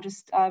Kingsley, I'll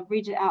just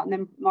read it out, and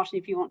then Martin,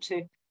 if you want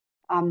to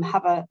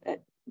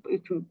we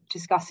can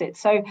discuss it.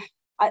 So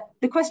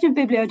the question of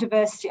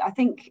bibliodiversity, I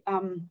think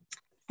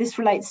this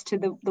relates to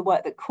the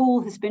work that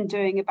CALL has been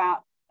doing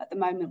at the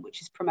moment,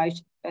 which is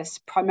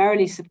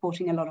primarily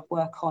supporting a lot of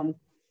work on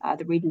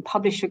the read and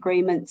publish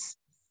agreements.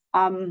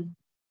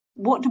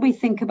 What do we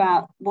think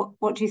about,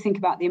 what do you think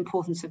about the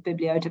importance of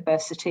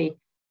bibliodiversity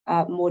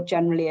more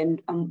generally,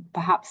 and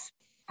perhaps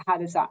how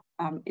does that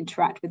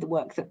interact with the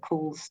work that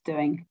CALL's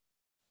doing?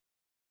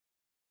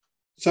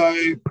 So,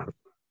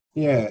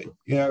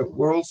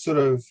 we're all sort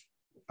of,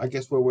 I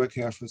guess we're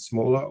working out from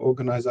smaller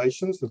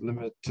organisations with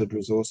limited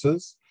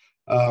resources.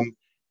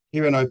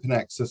 Here in Open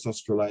Access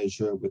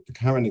Australasia, with the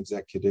current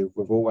executive,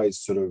 we've always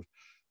sort of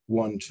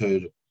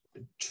wanted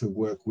to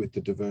work with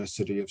the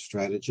diversity of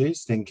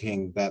strategies,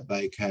 thinking that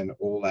they can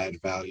all add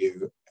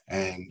value.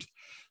 And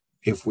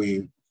if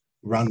we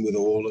run with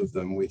all of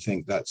them, we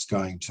think that's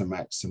going to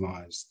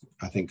maximise,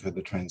 I think,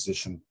 the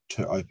transition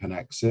to open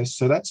access.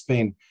 So that's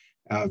been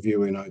our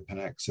view in Open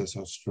Access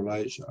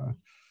Australasia.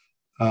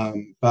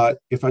 But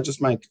if I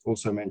just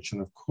also mention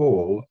of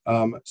CALL,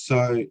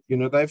 so,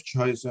 they've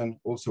chosen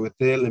also with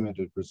their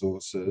limited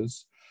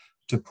resources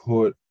to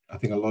put, I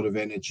think, a lot of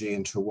energy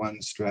into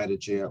one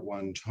strategy at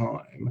one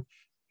time.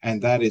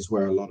 And that is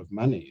where a lot of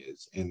money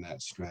is in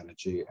that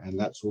strategy. And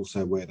that's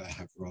also where they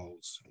have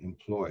roles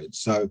employed.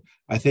 So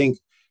I think,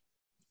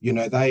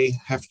 they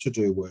have to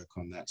do work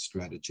on that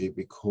strategy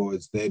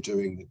because they're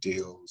doing the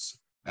deals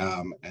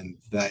and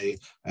they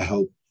are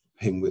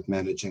helping with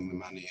managing the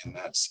money in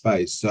that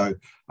space. So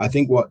I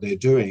think what they're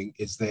doing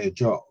is their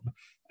job.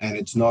 And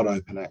it's not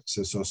Open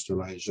Access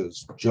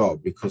Australasia's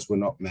job because we're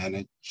not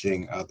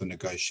managing the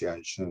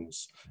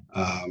negotiations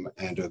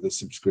and the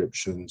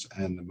subscriptions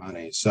and the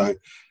money. So,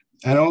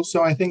 and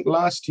also I think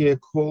last year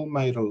CALL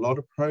made a lot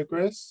of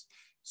progress.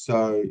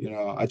 So,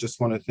 I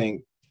just want to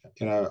think,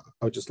 I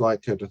would just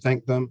like to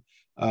thank them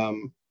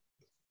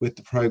with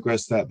the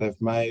progress that they've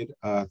made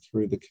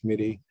through the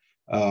committee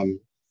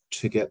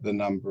to get the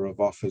number of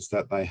offers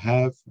that they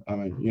have. I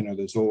mean,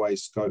 there's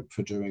always scope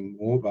for doing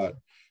more, but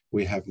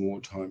we have more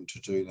time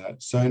to do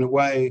that. So in a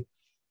way,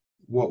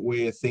 what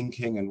we're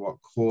thinking and what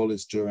CALL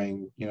is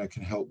doing,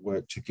 can help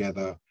work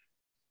together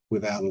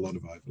without a lot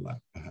of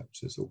overlap,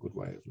 perhaps is a good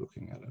way of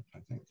looking at it, I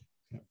think.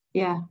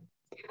 Yeah.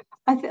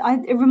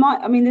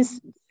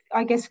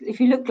 I guess if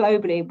you look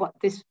globally,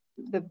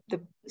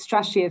 the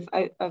strategy of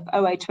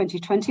OA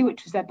 2020,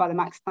 which was led by the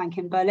Max Planck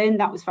in Berlin,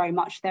 that was very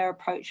much their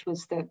approach,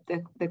 was the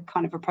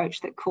kind of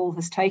approach that CALL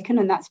has taken,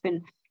 and that's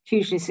been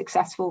hugely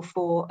successful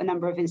for a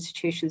number of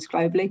institutions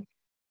globally.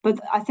 But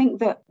I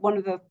think that one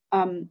of the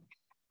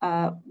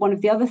one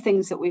of the other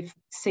things that we've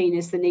seen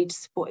is the need to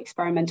support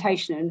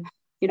experimentation. And,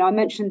 you know, I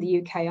mentioned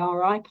the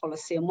UKRI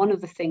policy, and one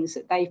of the things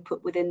that they've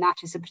put within that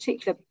is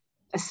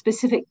a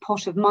specific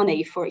pot of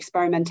money for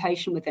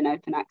experimentation within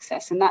open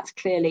access. And that's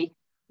clearly,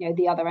 you know,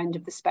 the other end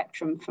of the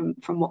spectrum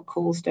from what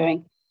CALL's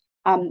doing.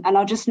 And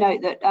I'll just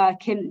note that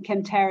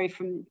Kim Terry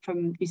from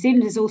New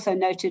Zealand has also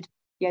noted,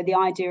 you know, the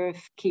idea of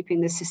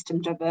keeping the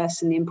system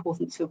diverse and the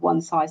importance of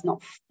one size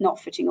not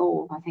fitting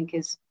all, I think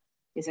is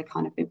a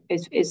kind of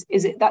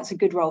that's a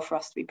good role for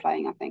us to be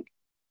playing, I think.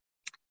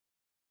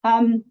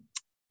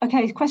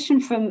 Okay, question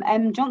from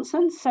M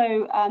Johnson.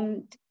 So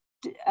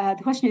the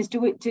question is, do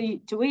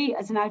we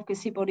as an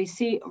advocacy body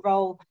see a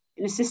role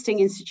in assisting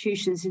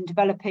institutions in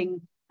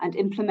developing and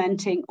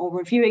implementing or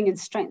reviewing and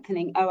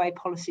strengthening OA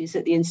policies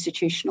at the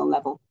institutional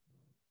level?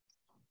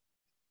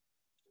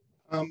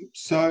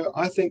 So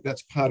I think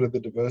that's part of the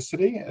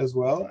diversity as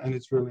well, and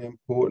it's really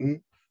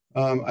important.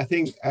 I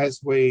think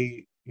as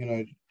we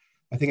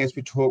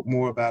talk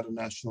more about a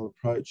national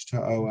approach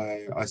to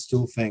OA, I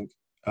still think,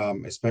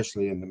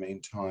 especially in the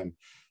meantime,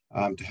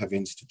 to have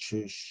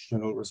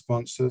institutional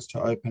responses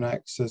to open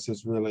access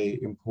is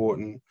really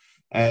important.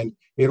 And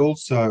it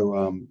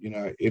also,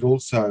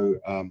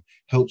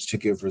 helps to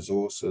give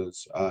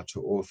resources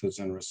to authors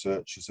and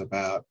researchers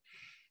about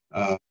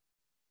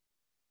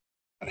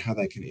how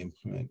they can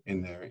implement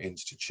in their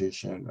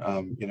institution.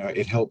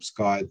 It helps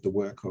guide the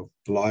work of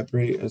the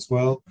library as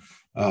well.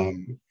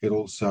 It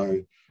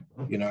also,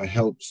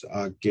 helps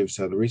gives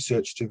the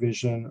research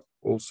division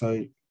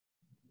also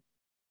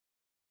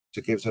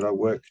gives it our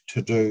work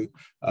to do,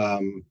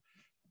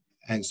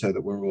 and so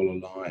that we're all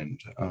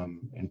aligned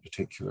in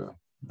particular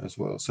as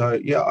well. So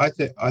yeah, I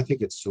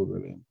think it's still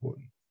really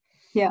important.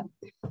 Yeah,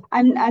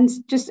 and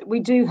just we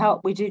do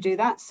do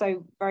that.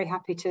 So very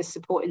happy to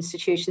support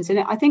institutions in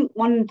it. I think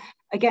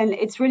again,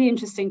 it's really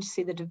interesting to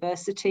see the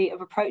diversity of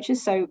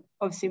approaches. So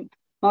obviously,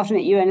 Martin,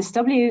 at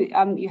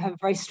UNSW, you have a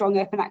very strong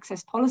open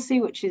access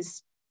policy, which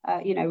is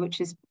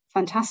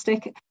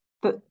fantastic,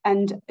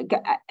 and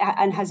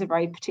has a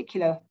very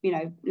particular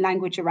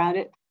language around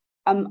it.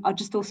 I'll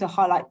just also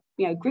highlight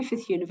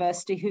Griffith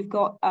University, who've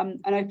got an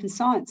open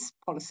science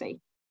policy,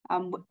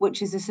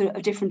 which is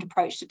a different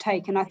approach to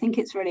take. And I think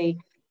it's really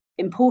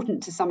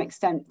important to some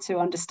extent to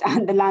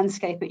understand the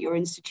landscape at your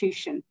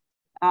institution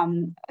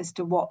as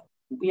to what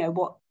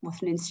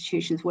an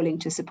institution is willing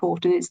to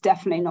support. And it's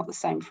definitely not the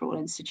same for all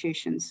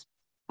institutions.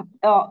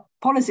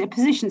 Policy, a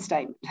position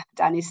statement,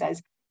 Danny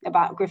says,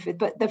 about Griffith.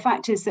 But the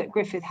fact is that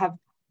Griffith have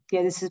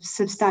there's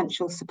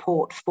substantial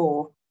support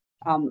for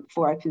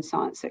open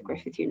science at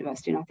Griffith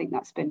University. And I think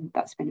that's been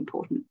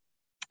important.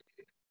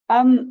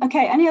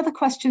 Okay, any other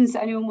questions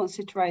that anyone wants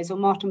to raise? Or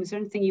Martin, was there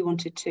anything you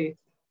wanted to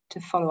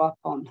follow up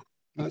on?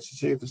 Let's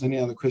just see if there's any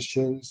other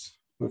questions.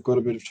 We've got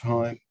a bit of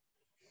time.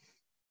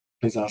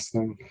 Please ask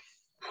them.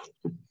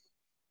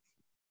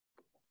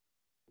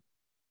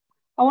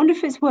 I wonder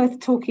if it's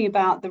worth talking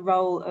about the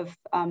role of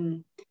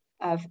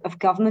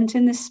government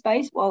in this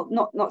space. Well,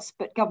 not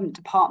but government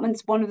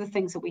departments. One of the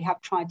things that we have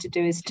tried to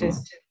do is to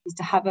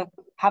have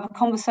a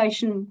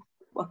conversation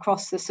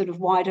across the sort of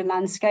wider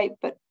landscape.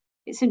 But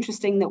it's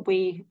interesting that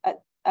we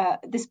at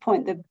this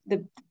point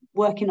the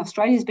work in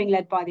Australia is being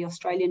led by the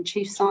Australian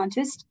chief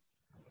scientist,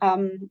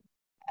 and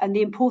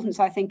the importance,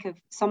 I think, of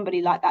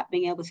somebody like that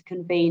being able to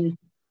convene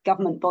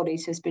government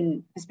bodies has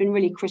been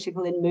really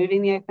critical in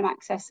moving the open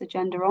access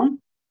agenda on.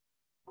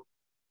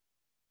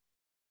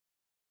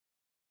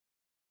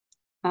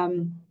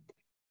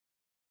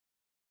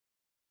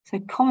 So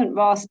comment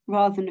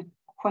rather than a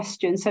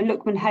question. So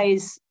Lookman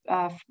Hayes,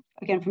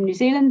 again from New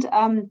Zealand,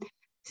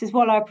 says,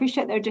 while I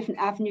appreciate there are different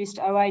avenues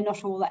to OA,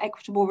 not all are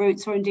equitable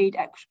routes or indeed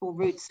equitable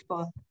routes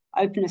for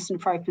openness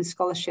and for open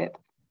scholarship.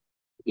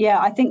 Yeah,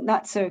 I think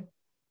that's a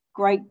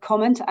great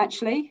comment,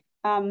 actually.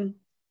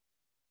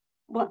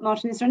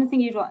 Martin, is there anything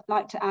you'd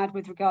like to add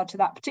with regard to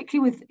that,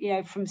 particularly with,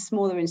 from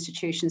smaller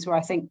institutions, where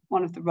I think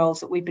one of the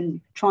roles that we've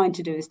been trying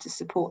to do is to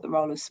support the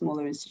role of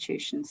smaller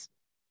institutions?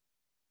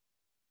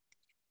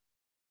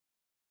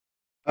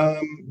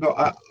 Look,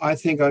 I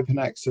think Open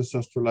Access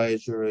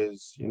Australasia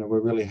is, we're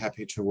really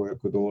happy to work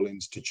with all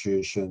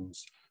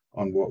institutions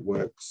on what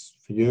works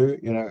for you,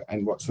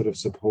 and what sort of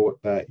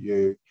support that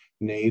you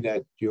need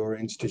at your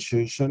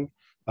institution.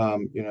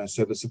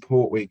 So the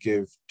support we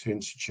give to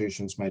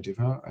institutions may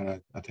differ,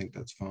 and I think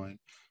that's fine.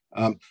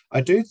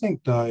 I do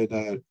think, though,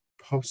 that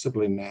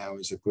possibly now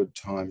is a good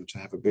time to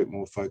have a bit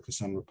more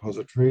focus on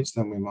repositories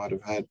than we might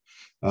have had,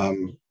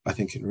 I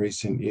think, in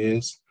recent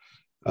years.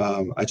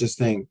 I just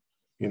think,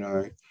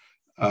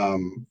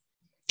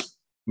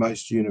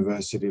 most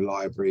university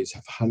libraries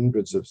have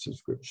hundreds of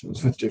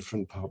subscriptions with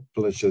different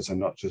publishers and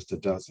not just a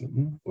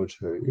dozen or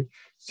two.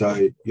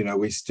 So,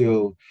 we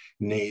still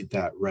need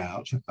that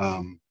route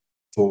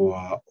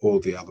for all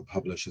the other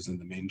publishers in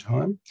the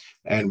meantime.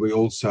 And we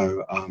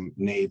also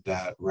need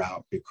that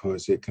route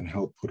because it can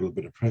help put a little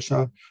bit of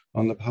pressure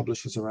on the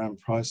publishers around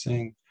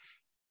pricing.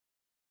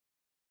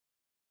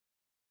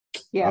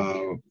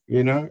 Yeah.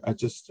 I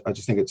just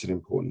think it's an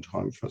important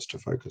time for us to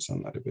focus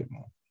on that a bit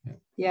more.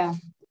 Yeah.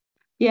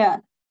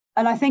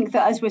 I think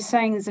that, as we're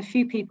saying, there's a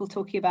few people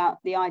talking about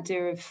the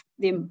idea of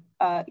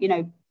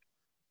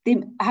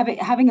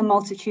having a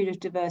multitude of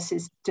diverse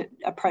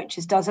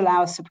approaches does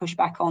allow us to push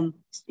back on,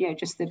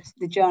 just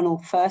the journal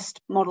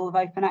first model of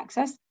open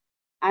access.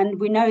 And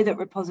we know that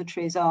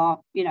repositories are,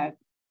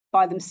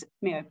 by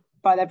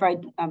their very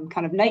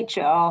kind of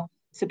nature, are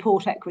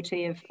support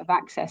equity of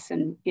access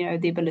and,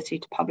 the ability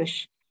to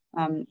publish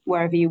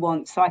wherever you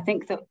want. So I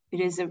think that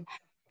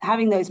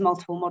having those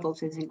multiple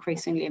models is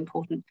increasingly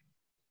important.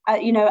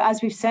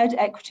 As we've said,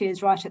 equity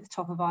is right at the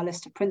top of our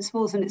list of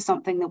principles, and it's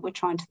something that we're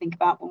trying to think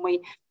about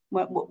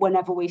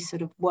whenever we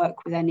sort of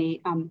work with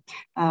any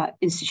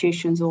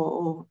institutions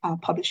or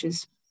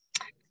publishers.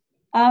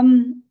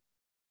 So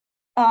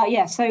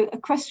a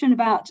question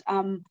about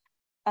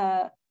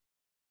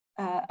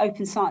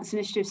Open Science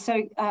Initiative.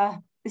 So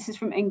this is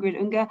from Ingrid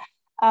Unger.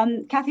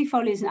 Kathy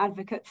Foley is an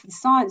advocate for the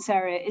science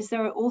area. Is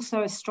there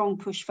also a strong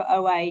push for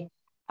OA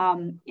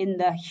in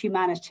the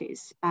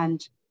humanities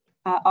and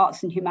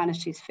arts and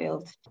humanities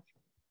field? Do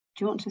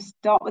you want to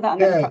start with that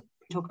and then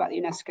talk about the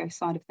UNESCO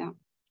side of that?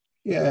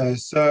 Yeah,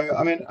 so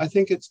I mean, I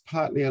think it's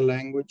partly a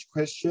language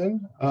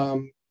question.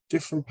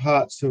 Different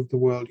parts of the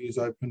world use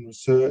open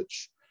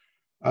research,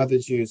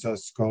 others use our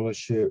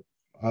scholarship,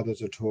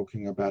 others are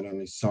talking about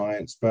only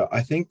science. But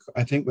I think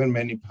when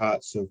many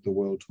parts of the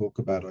world talk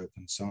about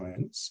open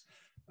science,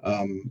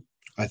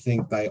 I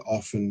think they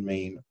often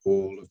mean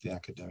all of the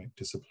academic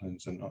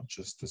disciplines and not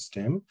just the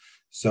STEM.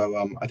 So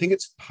I think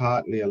it's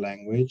partly a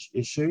language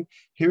issue.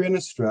 Here in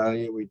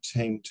Australia, we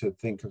tend to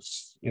think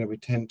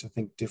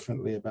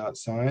differently about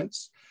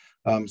science.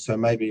 So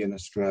maybe in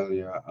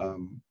Australia,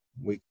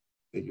 we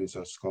use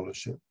our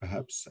scholarship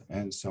perhaps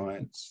and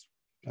science,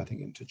 I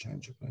think,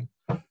 interchangeably.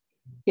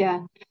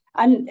 Yeah,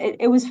 and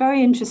it was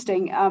very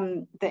interesting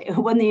that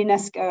when the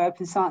UNESCO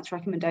Open Science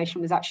recommendation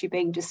was actually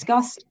being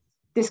discussed,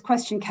 this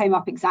question came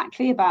up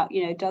exactly about,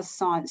 does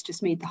science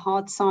just mean the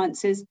hard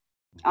sciences?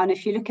 And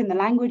if you look in the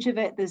language of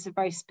it, there's a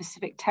very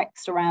specific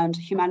text around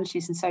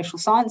humanities and social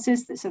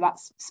sciences, so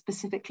that's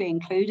specifically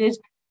included.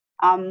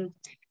 But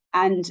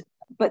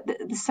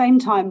at the same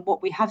time,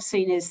 what we have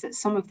seen is that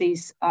some of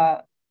these,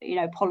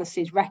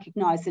 policies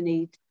recognise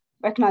the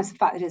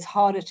fact that it's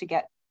harder to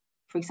get,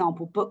 for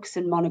example, books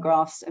and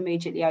monographs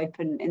immediately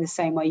open in the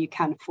same way you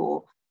can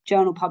for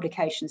journal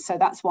publications. So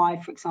that's why,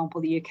 for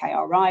example, the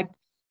UKRI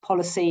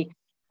policy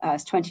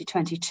is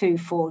 2022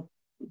 for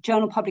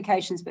journal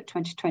publications, but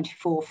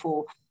 2024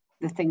 for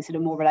the things that are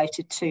more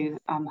related to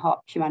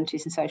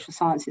humanities and social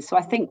sciences. So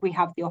I think we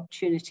have the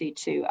opportunity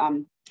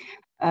to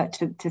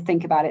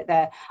think about it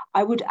there.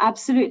 I would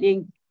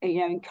absolutely,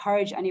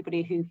 encourage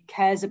anybody who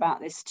cares about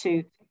this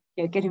to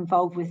get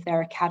involved with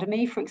their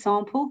academy, for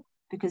example,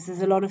 because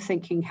there's a lot of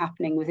thinking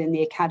happening within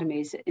the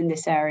academies in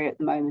this area at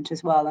the moment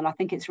as well. And I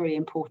think it's really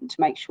important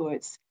to make sure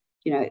it's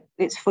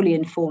fully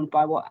informed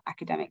by what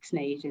academics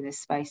need in this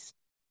space.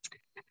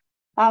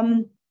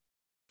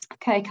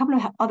 Okay, a couple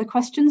of other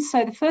questions.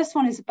 So the first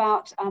one is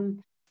about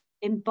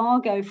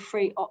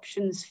embargo-free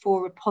options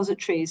for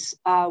repositories,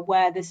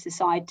 where there's this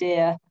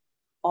idea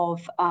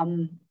of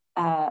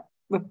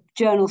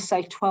journals,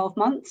 say, 12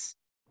 months.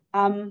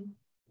 And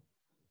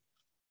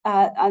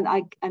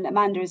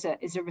Amanda is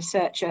a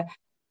researcher.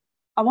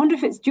 I wonder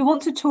do you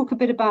want to talk a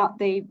bit about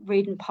the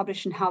read and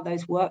publish and how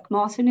those work,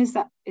 Martin? Is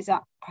that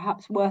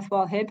perhaps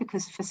worthwhile here?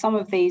 Because for some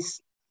of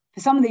these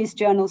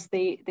journals,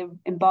 the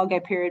embargo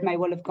period may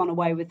well have gone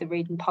away with the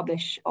read and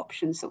publish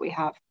options that we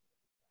have.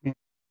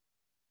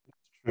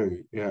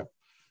 True, yeah.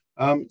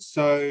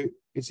 So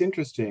it's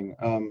interesting.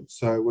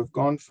 So we've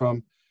gone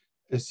from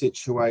a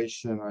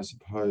situation, I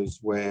suppose,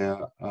 where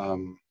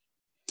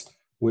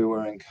we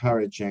were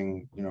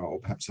encouraging, or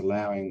perhaps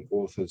allowing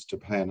authors to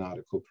pay an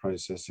article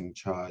processing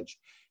charge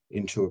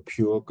into a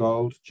pure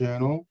gold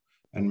journal,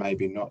 and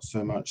maybe not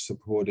so much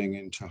supporting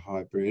into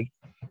hybrid.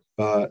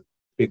 But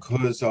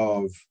because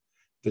of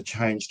the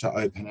change to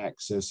open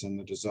access and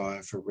the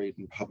desire for read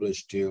and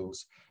publish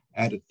deals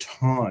at a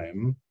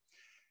time,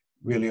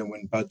 really,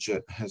 when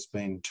budget has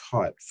been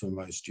tight for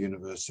most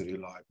university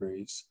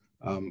libraries,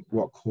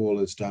 what Call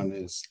has done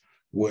is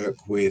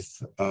work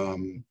with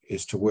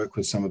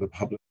some of the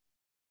public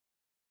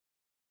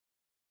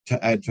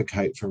to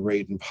advocate for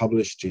read and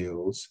publish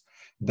deals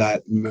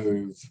that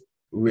move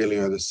really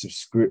are the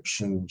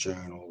subscription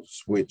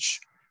journals,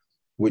 which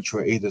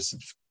were either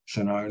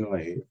subscription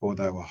only or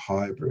they were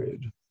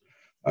hybrid,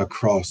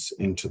 across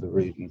into the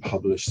read and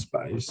publish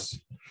space,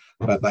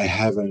 but they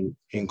haven't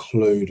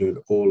included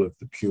all of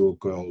the pure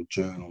gold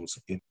journals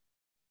in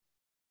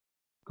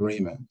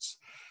agreements.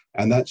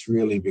 And that's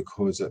really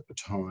because at the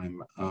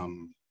time,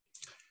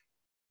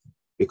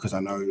 because I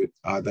know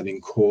that in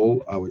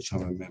Call, which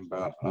I'm a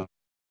member of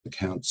the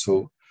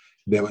council,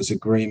 there was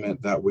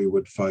agreement that we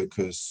would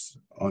focus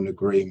on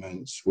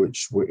agreements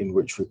in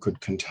which we could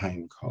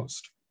contain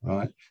cost,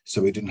 right?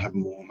 So we didn't have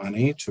more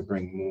money to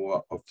bring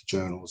more of the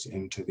journals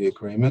into the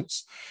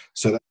agreements.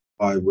 So that's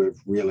why we've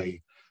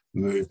really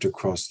moved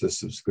across the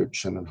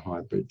subscription and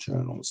hybrid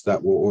journals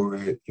that were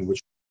already, in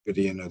which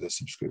the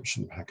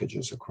subscription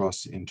packages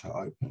across into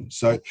open.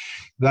 So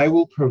they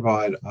will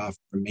provide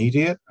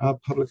immediate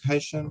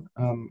publication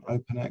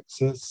open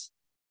access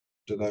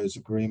to those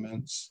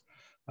agreements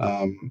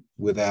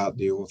without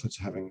the authors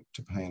having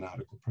to pay an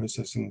article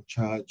processing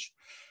charge.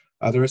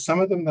 There are some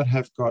of them that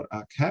have got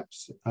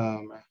caps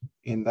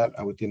in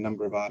that with the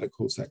number of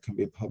articles that can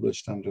be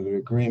published under the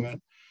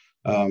agreement,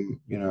 and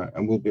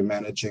we'll be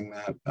managing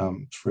that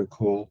through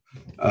call,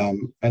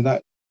 and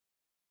that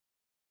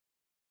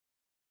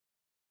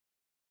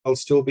there'll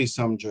still be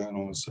some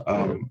journals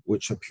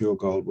which are pure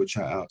gold, which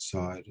are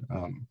outside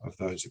of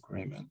those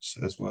agreements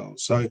as well.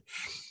 So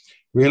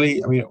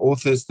really, I mean,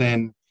 authors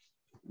then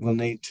will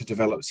need to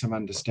develop some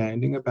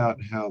understanding about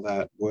how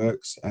that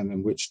works and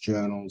then which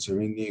journals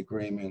are in the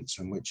agreements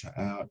and which are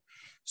out,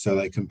 so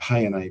they can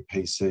pay an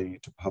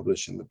APC to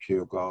publish in the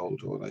pure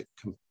gold, or they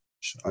can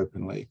publish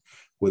openly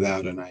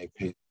without an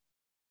AP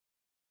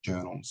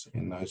journals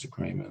in those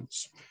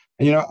agreements.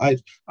 And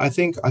I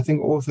think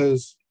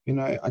authors,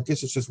 I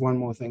guess it's just one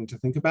more thing to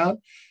think about,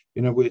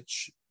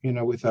 which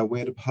with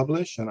where to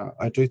publish, and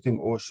I do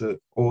think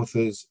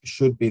authors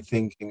should be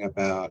thinking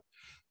about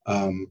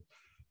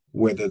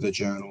whether the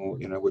journal,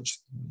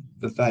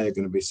 that they are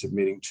going to be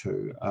submitting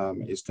to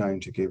is going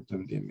to give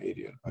them the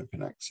immediate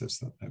open access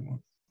that they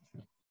want.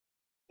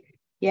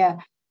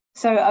 Yeah.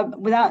 So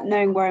without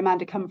knowing where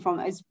Amanda come from,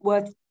 it's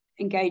worth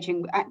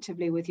engaging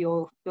actively with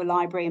your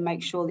library and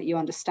make sure that you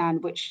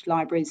understand which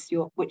libraries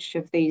which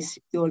of these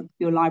your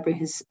library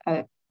has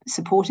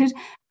supported.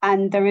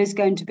 And there is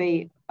going to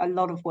be a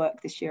lot of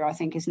work this year, I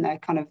think, isn't there?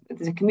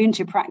 There's a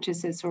community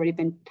practice that's already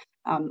been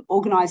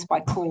organised by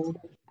Call,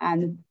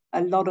 and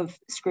a lot of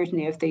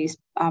scrutiny of these,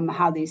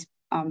 how these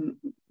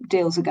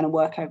deals are going to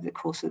work over the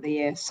course of the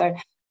year. So,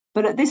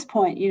 but at this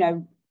point,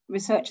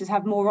 researchers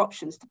have more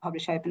options to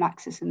publish open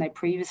access than they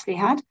previously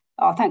had.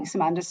 Oh, thanks,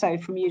 Amanda. So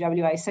from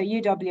UWA. So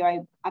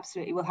UWA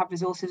absolutely will have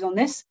resources on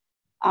this.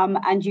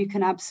 And you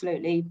can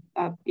absolutely,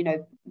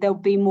 there'll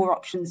be more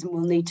options, and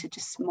we'll need to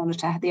just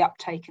monitor the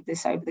uptake of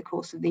this over the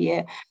course of the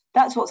year.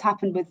 That's what's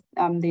happened with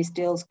these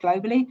deals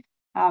globally.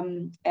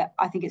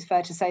 I think it's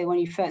fair to say when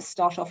you first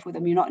start off with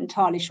them, you're not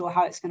entirely sure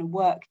how it's going to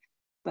work.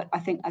 But I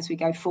think as we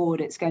go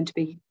forward, it's going to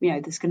be,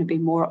 there's going to be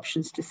more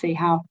options to see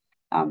how,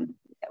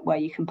 where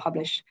you can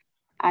publish.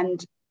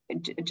 And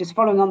just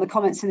following on the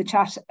comments in the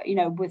chat,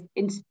 with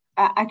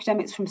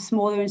academics from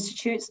smaller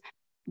institutes,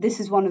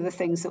 this is one of the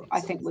things that I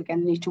think we're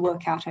going to need to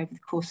work out over the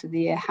course of the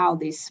year, how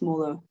these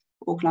smaller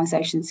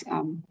organisations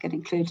get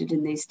included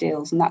in these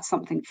deals. And that's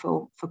something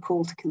for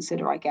Call to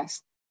consider, I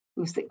guess,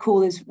 because the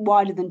Call is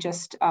wider than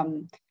just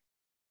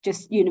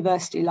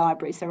university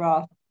libraries. There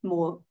are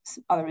more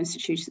other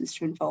institutions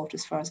that are involved,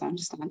 as far as I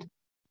understand.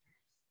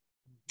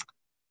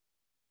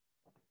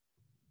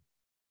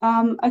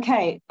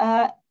 Okay,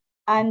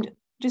 and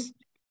just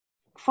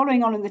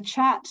following on in the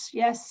chat,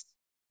 yes,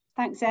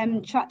 thanks,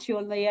 Em. Chat to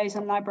your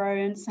liaison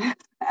librarians.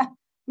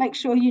 Make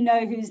sure you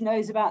know who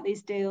knows about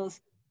these deals,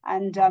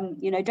 and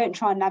don't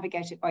try and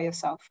navigate it by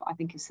yourself, I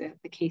think is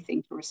the key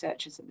thing for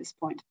researchers at this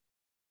point.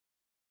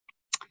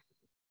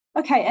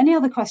 Okay, any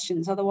other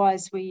questions?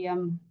 Otherwise, we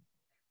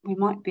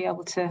might be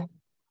able to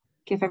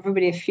give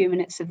everybody a few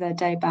minutes of their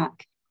day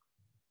back.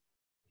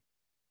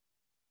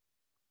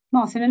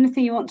 Martin,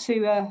 anything you want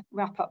to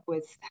wrap up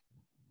with?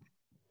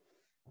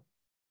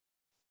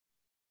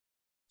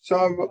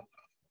 So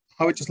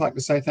I would just like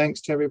to say thanks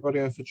to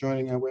everybody for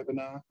joining our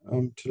webinar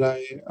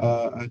today.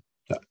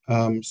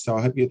 So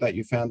I hope that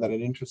you found that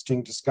an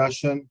interesting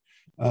discussion,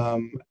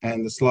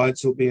 and the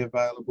slides will be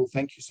available.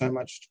 Thank you so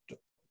much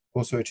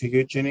also to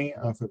you, Ginny,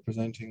 for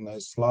presenting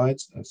those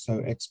slides so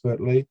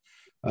expertly,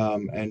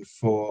 and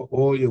for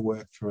all your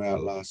work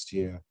throughout last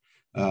year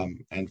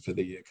and for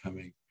the year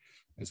coming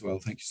as well.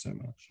 Thank you so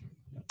much.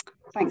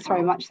 Thanks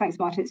very much. Thanks,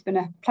 Martin. It's been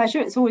a pleasure.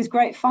 It's always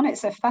great fun.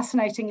 It's a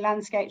fascinating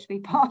landscape to be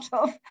part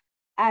of.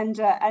 And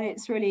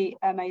it's really,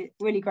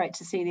 really great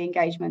to see the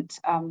engagement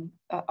on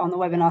the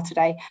webinar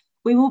today.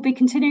 We will be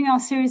continuing our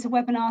series of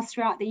webinars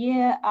throughout the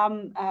year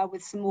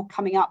with some more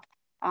coming up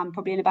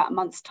probably in about a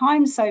month's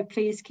time. So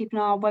please keep an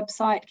eye on our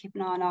website, keep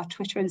an eye on our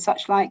Twitter and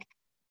such like.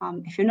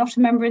 If you're not a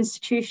member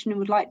institution and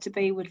would like to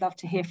be, we'd love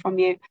to hear from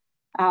you.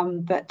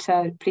 But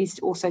please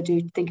also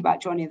do think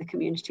about joining the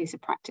communities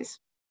of practice.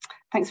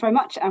 Thanks very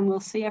much, and we'll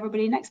see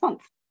everybody next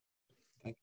month.